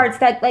sometimes parts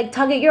that like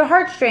tug at your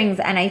heartstrings.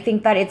 And I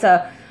think that it's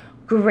a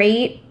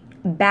great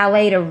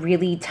ballet to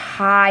really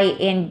tie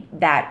in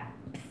that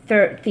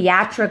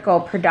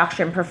theatrical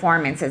production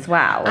performance as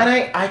well.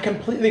 And I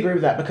completely agree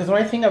with that, because when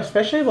I think of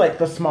especially like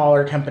the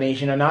smaller companies,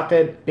 not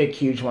the big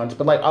huge ones,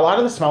 but like a lot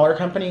of the smaller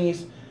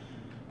companies,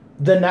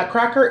 the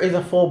Nutcracker is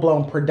a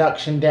full-blown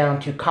production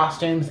down to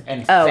costumes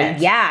and sets. Oh,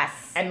 yes.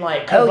 And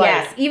like,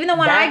 yes. Even the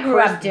one I grew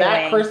up doing.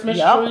 That Christmas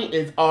tree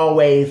is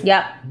always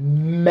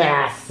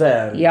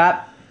massive.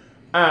 Yep.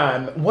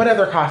 What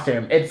other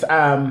costume? It's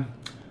the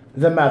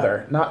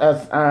mother, not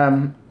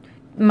us.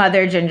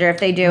 Mother Ginger, if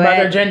they do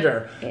Mother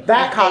Ginger.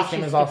 That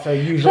costume is also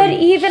usually But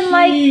even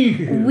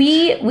huge.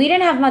 Like we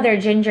didn't have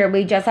Mother Ginger,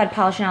 we just had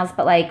Polichinelles,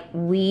 but like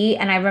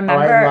and I remember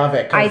I love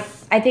it.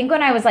 I think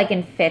when I was like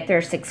in 5th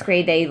or 6th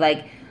grade,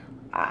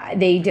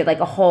 they did like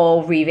a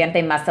whole revamp.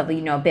 They must have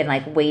been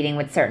like waiting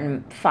with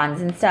certain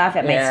funds and stuff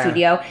at my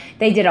studio.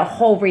 They did a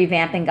whole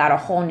revamp and got a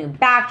whole new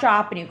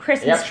backdrop, a new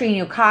Christmas tree,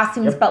 new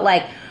costumes. But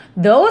like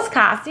those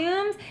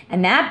costumes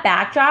and that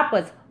backdrop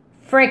was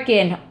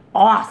freaking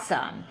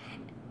awesome.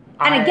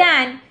 And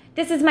again,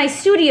 this is my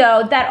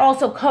studio that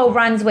also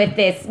co-runs with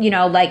this,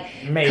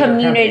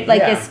 community,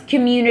 this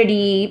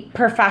community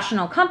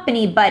professional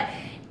company, but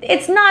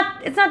it's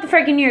not the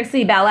freaking New York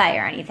City Ballet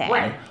or anything.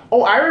 Right.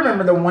 Oh, I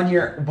remember the one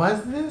year,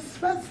 was this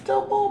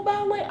Festival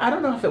Ballet? I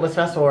don't know if it was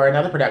Festival or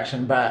another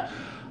production, but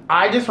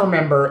I just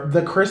remember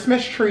the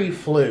Christmas tree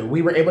flew.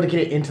 We were able to get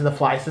it into the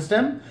fly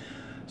system.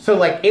 So,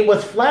 like, it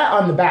was flat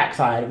on the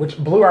backside, which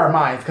blew our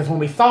minds, because when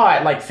we saw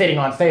it, like, sitting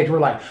on stage, we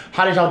were like,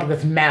 how did y'all get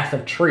this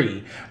massive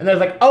tree? And they was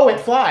like, oh, it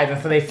flies. And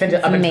so they sent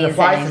it up into the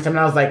fly system, and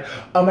I was like,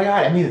 oh my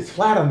God, it's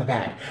flat on the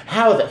back.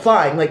 How is it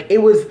flying? Like, it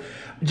was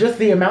just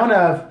the amount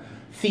of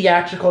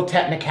theatrical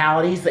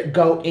technicalities that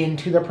go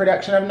into the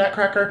production of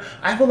Nutcracker.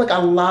 I feel like a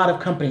lot of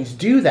companies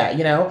do that,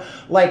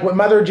 Like, with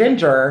Mother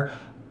Ginger,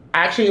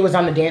 actually, it was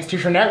on the Dance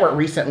Teacher Network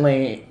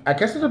recently, I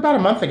guess it was about a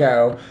month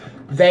ago.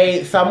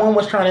 someone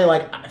was trying to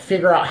like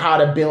figure out how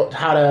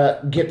to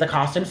get the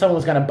costume. Someone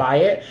was going to buy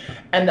it,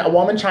 and a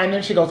woman chimed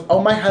in. She goes,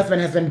 "Oh, my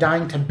husband has been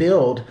dying to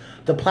build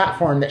the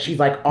platform that she's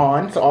like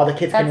on, so all the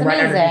kids can run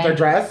underneath their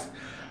dress.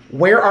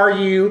 Where are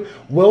you?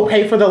 We'll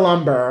pay for the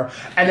lumber."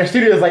 And the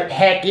studio is like,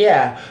 heck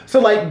yeah. So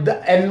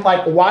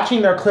like,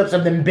 watching their clips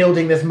of them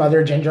building this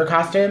Mother Ginger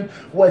costume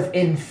was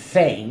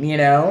insane, you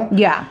know?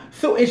 Yeah.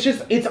 So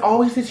it's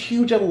always this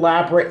huge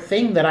elaborate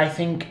thing that I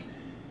think,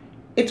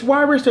 it's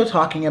why we're still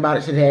talking about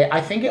it today.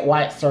 I think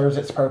why it serves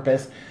its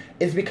purpose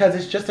is because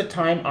it's just a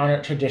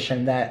time-honored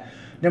tradition that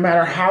no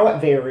matter how it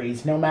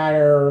varies, no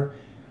matter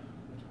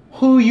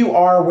who you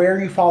are, where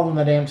you fall on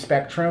the damn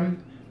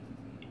spectrum,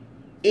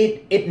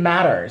 it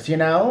matters, you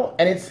know?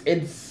 And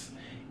it's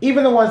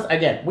even the ones,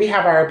 again, we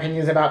have our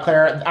opinions about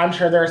Clara. I'm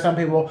sure there are some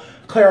people,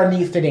 Clara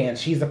needs to dance.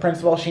 She's the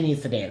principal, she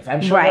needs to dance. I'm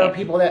sure there are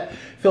people that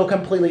feel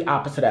completely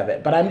opposite of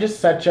it. But I'm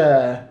just I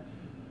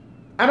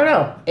don't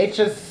know.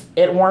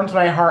 It warms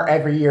my heart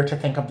every year to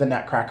think of the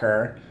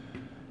Nutcracker,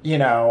 you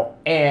know,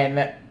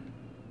 and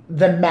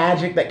the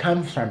magic that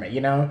comes from it,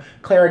 you know?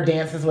 Clara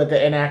dances with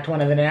it in Act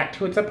 1, and then in Act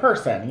 2 it's a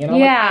person, you know?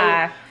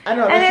 Yeah. I don't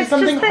know, there's just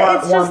something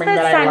heartwarming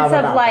that I love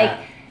about like,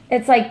 that.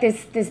 It's like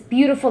this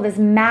beautiful, this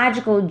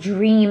magical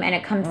dream, and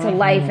it comes to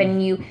life,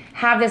 and you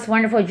have this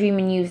wonderful dream,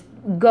 and you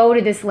go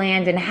to this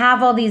land and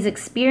have all these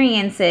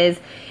experiences.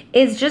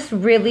 It's just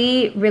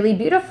really, really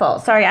beautiful.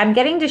 Sorry, I'm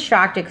getting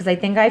distracted because I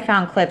think I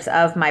found clips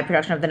of my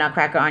production of the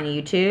Nutcracker on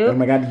YouTube. Oh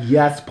my God,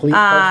 yes, please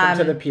post them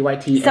to the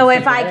PYT. So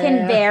if I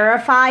can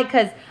verify,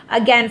 because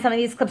again, some of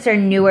these clips are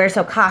newer,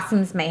 so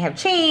costumes may have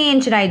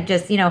changed, and I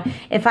just, you know,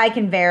 if I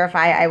can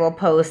verify, I will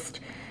post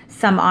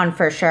some on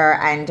for sure.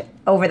 And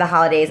over the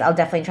holidays, I'll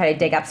definitely try to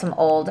dig up some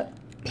old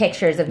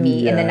pictures of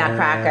me in the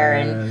Nutcracker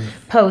and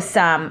post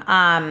some.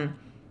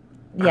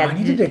 Yeah, I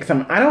need to dig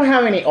some. I don't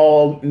have any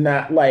old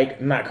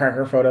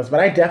Nutcracker photos,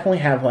 but I definitely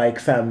have like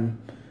some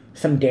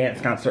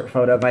dance concert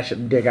photos I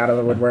should dig out of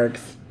the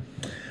woodworks.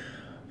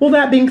 Well,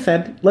 that being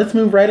said, let's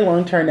move right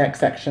along to our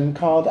next section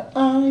called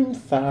I'm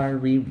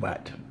Sorry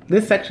What.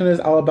 This section is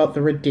all about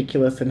the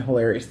ridiculous and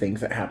hilarious things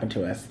that happen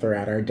to us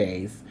throughout our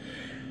days.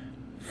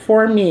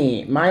 For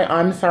me, my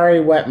I'm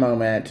sorry what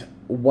moment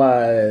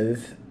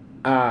was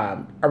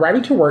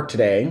arriving to work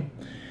today.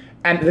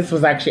 And this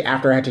was actually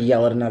after I had to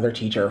yell at another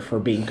teacher for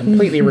being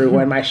completely rude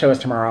when my show is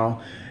tomorrow.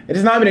 It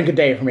has not been a good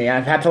day for me.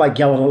 I've had to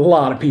yell at a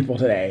lot of people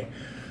today.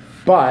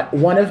 But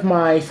one of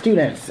my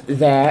students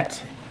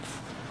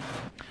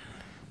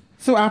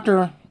so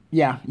after,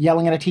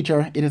 yelling at a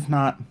teacher, it has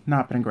not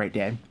been a great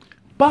day.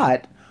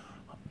 But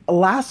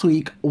last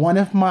week, one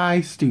of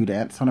my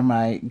students, one of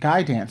my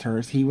guy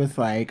dancers, he was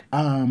like,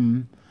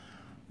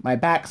 my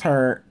back's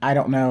hurt. I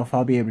don't know if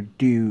I'll be able to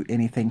do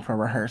anything for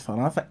rehearsal.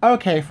 And I was like,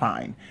 okay,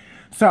 fine.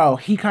 So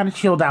he kind of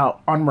chilled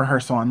out on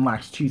rehearsal on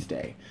last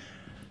Tuesday.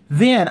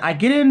 Then I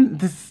get in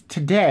this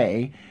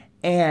today,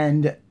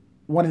 and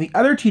one of the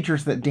other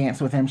teachers that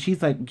danced with him,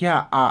 she's like,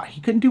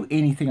 he couldn't do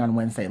anything on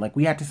Wednesday. Like,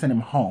 we had to send him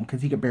home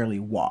because he could barely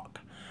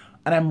walk.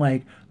 And I'm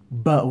like,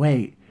 but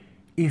wait,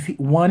 is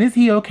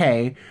he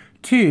okay?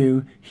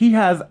 2, he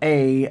has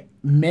a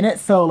minute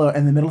solo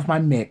in the middle of my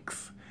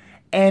mix,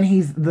 and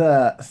he's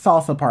the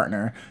salsa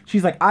partner.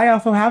 She's like, I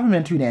also have him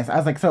in 2 dances. I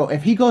was like, so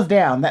if he goes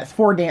down, that's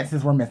 4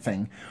 dances we're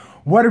missing.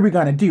 What are we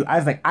going to do? I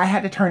was like, I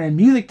had to turn in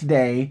music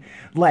today.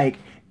 Like,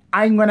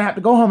 I'm going to have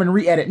to go home and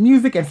re-edit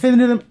music and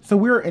send it to them. So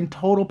we're in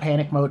total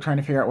panic mode trying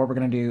to figure out what we're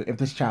going to do if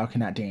this child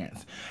cannot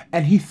dance.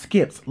 And he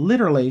skips,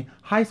 literally,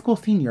 high school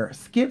senior,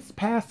 skips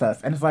past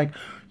us. And it's like,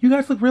 you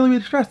guys look really,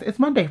 really stressed. It's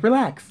Monday.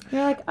 Relax.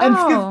 You're like, oh. And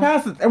skips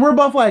past us. And we're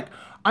both like,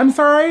 I'm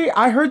sorry.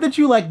 I heard that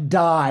you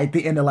died at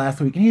the end of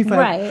last week. And he's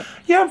like,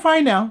 yeah, I'm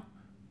fine now.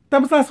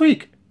 That was last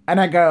week. And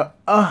I go,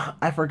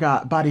 I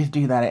forgot. Bodies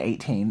do that at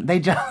 18. They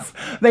die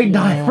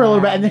for a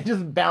little bit and they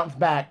just bounce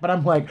back. But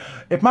I'm like,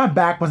 if my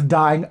back was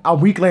dying, a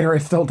week later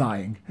it's still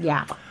dying.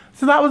 Yeah.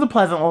 So that was a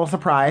pleasant little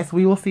surprise.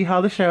 We will see how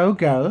the show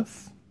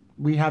goes.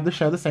 We have the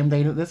show the same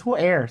day that this will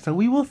air. So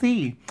we will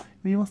see.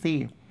 We will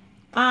see.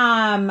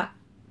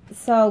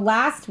 So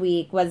last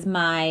week was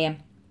my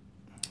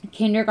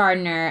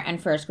kindergartner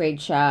and first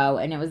grade show,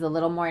 and it was a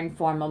little more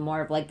informal, more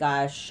of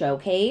a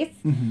showcase,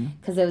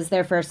 because it was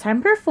their first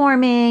time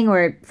performing,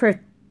 or for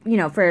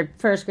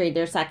first grade,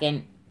 their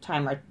second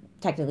time, or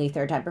technically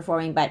third time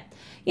performing, but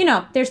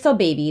they're still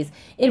babies.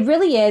 It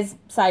really is,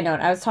 side note,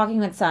 I was talking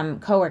with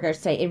some coworkers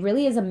today, it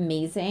really is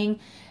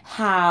amazing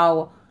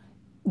how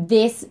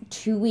this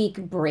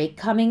 2-week break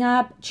coming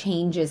up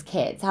changes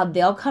kids, how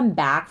they'll come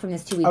back from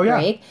this 2-week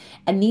break,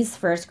 and these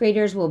first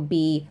graders will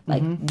be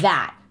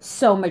that.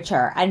 So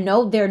mature. I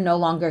know they're no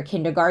longer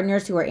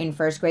kindergartners who are in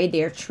first grade.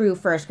 They are true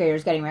first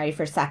graders getting ready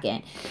for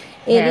second.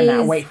 I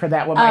cannot wait for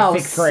that with my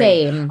 6th grade.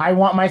 Same. I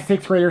want my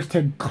 6th graders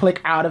to click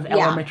out of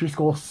elementary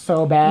school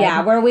so bad.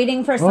 Yeah, we're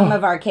waiting for some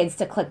of our kids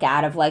to click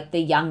out of the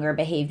younger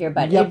behavior,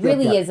 but it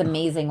really is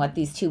amazing what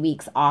these 2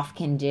 weeks off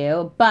can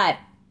do. But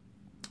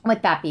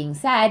with that being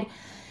said,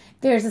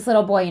 there's this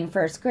little boy in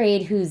first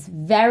grade who's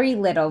very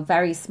little,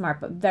 very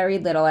smart, but very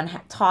little, and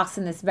talks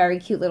in this very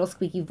cute little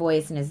squeaky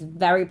voice and is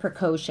very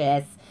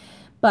precocious.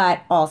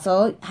 but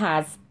also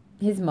has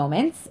his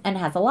moments and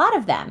has a lot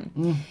of them.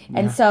 Yeah.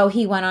 And so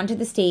he went onto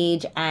the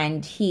stage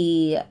and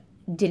he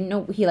didn't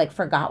know, he like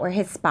forgot where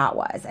his spot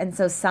was. And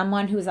so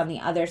someone who was on the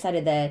other side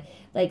of the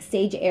like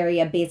stage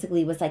area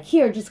basically was like,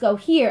 here, just go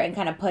here, and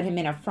kind of put him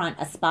in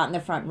a spot in the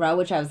front row,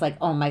 which I was like,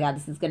 oh my God,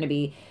 this is going to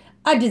be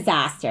a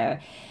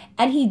disaster.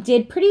 And he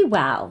did pretty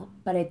well.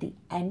 But at the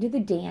end of the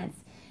dance,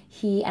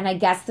 and I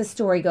guess the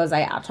story goes,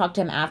 I talked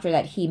to him after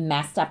that, he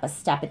messed up a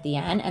step at the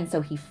end. And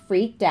so he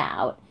freaked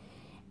out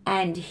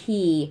and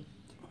he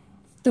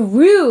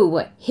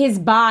threw his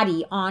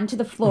body onto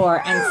the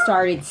floor and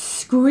started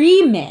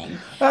screaming.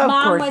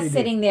 Mom was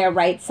sitting there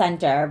right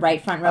front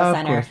row center.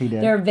 Of course he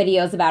did. There are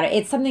videos about it.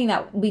 It's something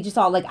that we just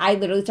all, like, I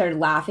literally started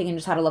laughing and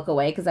just had to look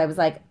away because I was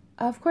like,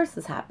 of course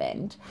this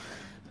happened.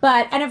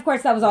 And of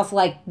course that was also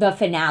like the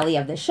finale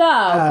of the show.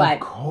 Of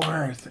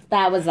course.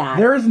 That was that.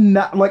 There's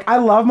not, like, I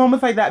love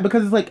moments like that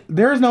because it's like,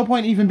 there's no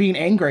point even being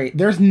angry.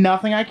 There's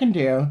nothing I can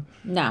do.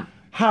 No.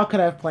 How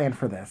could I have planned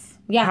for this?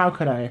 Yeah. How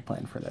could I have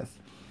planned for this?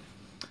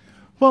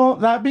 Well,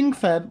 that being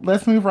said,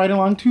 let's move right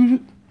along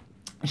to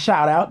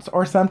shout-outs,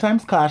 or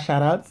sometimes class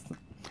shout-outs.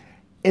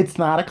 It's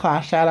not a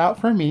class shout-out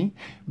for me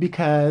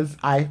because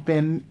I've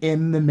been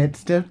in the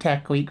midst of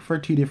Tech Week for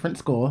 2 different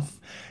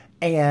schools.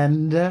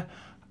 And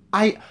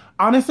I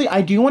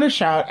do want to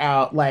shout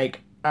out, like,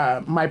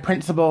 my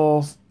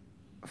principals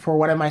for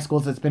one of my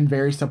schools that's been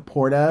very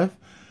supportive.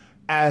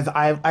 As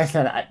I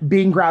said,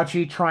 being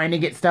grouchy, trying to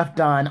get stuff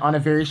done on a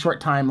very short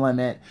time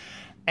limit.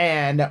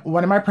 And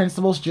one of my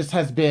principals just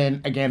has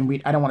been,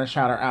 again, I don't want to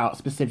shout her out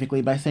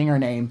specifically by saying her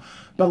name,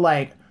 but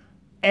like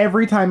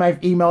every time I've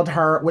emailed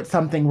her with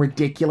something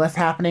ridiculous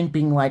happening,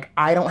 being like,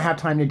 I don't have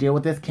time to deal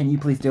with this. Can you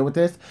please deal with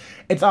this?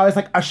 It's always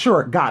like,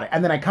 sure, got it.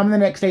 And then I come the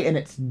next day and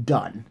it's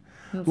done.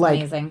 That's like,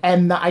 amazing.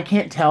 And I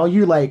can't tell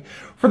you, like,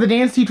 for the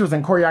dance teachers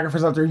and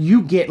choreographers out there,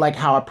 you get like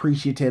how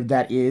appreciative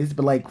that is.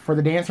 But like for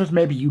the dancers,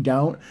 maybe you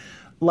don't.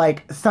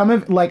 Like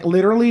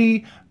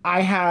literally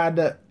I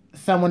had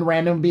someone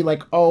random be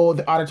like, oh,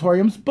 the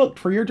auditorium's booked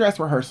for your dress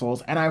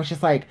rehearsals. And I was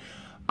just like,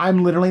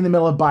 I'm literally in the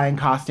middle of buying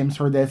costumes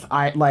for this.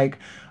 I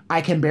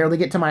can barely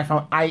get to my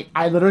phone. I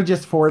literally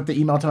just forwarded the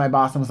email to my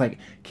boss and was like,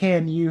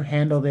 can you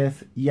handle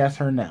this?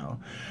 Yes or no?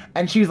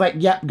 And she was like,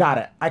 yep, got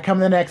it. I come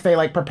the next day,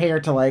 like,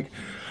 prepared to, like,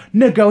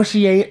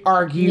 negotiate,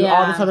 argue,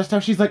 all this other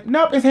stuff. She's like,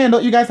 nope, it's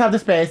handled. You guys have the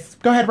space.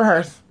 Go ahead,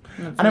 rehearse.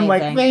 That's and I'm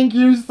like, thank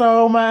you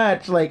so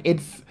much. Like,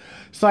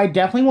 so I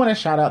definitely want to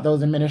shout out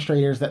those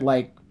administrators that,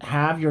 like,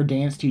 have your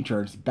dance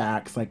teachers'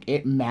 backs. Like,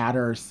 it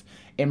matters.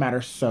 It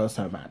matters so,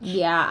 so much.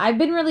 Yeah, I've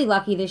been really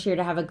lucky this year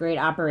to have a great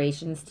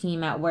operations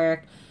team at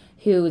work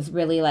who's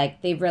really,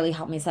 like, they've really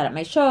helped me set up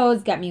my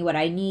shows, get me what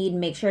I need,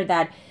 make sure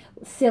that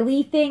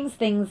silly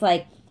things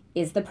like,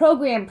 is the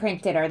program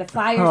printed? Are the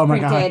flyers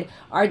printed?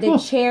 Are the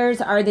chairs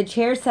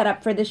set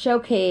up for the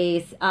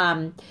showcase?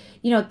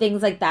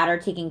 Things like that are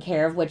taken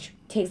care of, which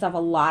takes off a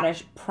lot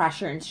of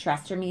pressure and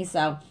stress for me.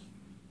 So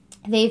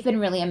they've been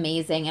really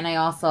amazing. And I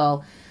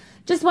also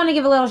just want to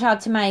give a little shout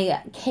out to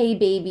my K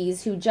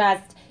babies who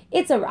I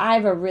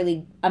have a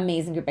really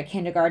amazing group of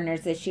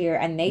kindergartners this year,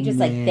 and they just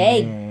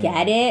they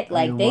get it.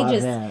 Like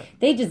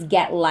they just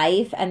get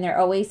life, and they're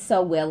always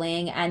so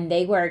willing, and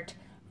they worked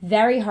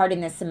very hard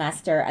in this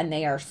semester, and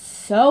they are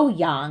so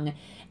young,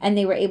 and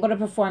they were able to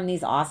perform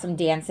these awesome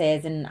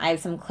dances. And I have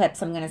some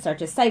clips I'm going to start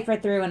to cipher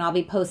through, and I'll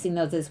be posting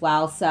those as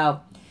well. So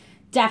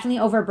definitely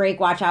over break,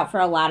 watch out for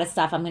a lot of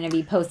stuff. I'm going to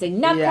be posting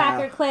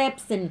Nutcracker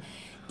clips and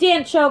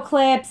dance show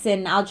clips,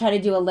 and I'll try to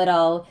do a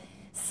little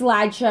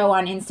slideshow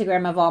on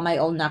Instagram of all my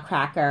old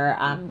Nutcracker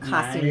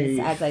costumes,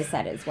 as I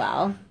said as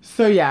well.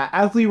 So yeah,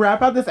 as we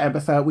wrap up this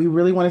episode, we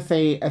really want to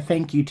say a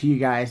thank you to you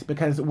guys,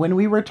 because when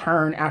we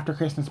return after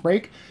Christmas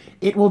break,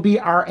 it will be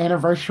our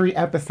anniversary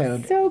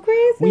episode. So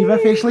crazy. We've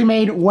officially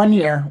made 1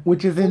 year,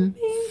 which is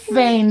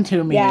insane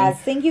to me.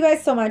 Yes, thank you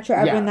guys so much for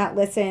everyone that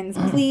listens.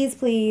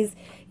 Please,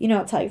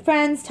 tell your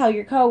friends, tell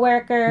your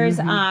coworkers.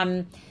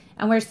 And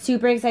we're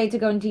super excited to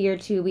go into year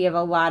 2. We have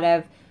a lot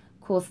of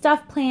cool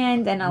stuff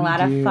planned and a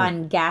lot of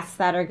fun guests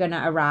that are going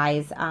to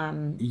arise.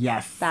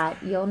 Yes. That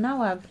you'll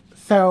know of.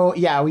 So,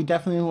 yeah, we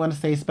definitely want to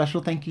say a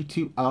special thank you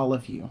to all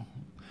of you.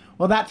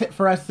 Well, that's it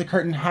for us. The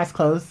curtain has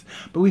closed,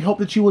 but we hope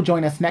that you will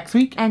join us next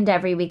week. And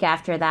every week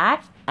after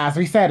that. As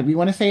we said, we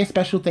want to say a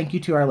special thank you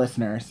to our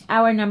listeners.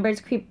 Our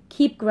numbers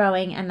keep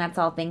growing, and that's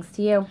all thanks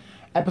to you.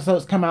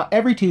 Episodes come out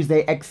every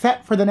Tuesday,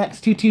 except for the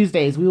next 2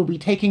 Tuesdays. We will be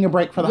taking a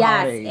break for the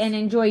holidays. Yes, and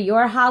enjoy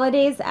your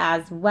holidays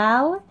as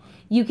well.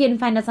 You can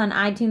find us on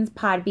iTunes,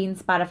 Podbean,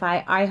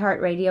 Spotify,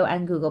 iHeartRadio,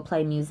 and Google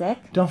Play Music.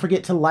 Don't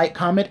forget to like,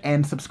 comment,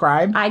 and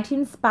subscribe.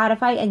 iTunes,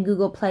 Spotify, and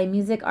Google Play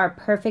Music are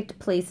perfect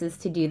places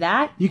to do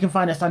that. You can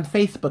find us on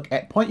Facebook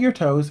at Point Your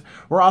Toes.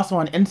 We're also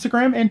on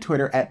Instagram and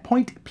Twitter at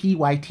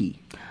PointPYT.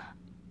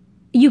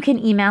 You can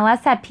email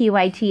us at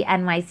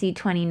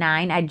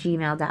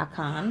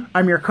pytnyc29@gmail.com.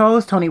 I'm your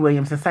co-host, Tony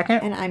Williams II.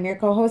 And I'm your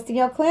co-host,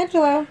 Gail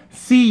Colangelo.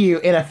 See you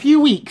in a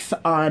few weeks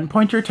on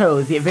Point Your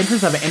Toes, The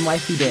Adventures of an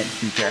NYC Dance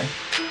Teacher.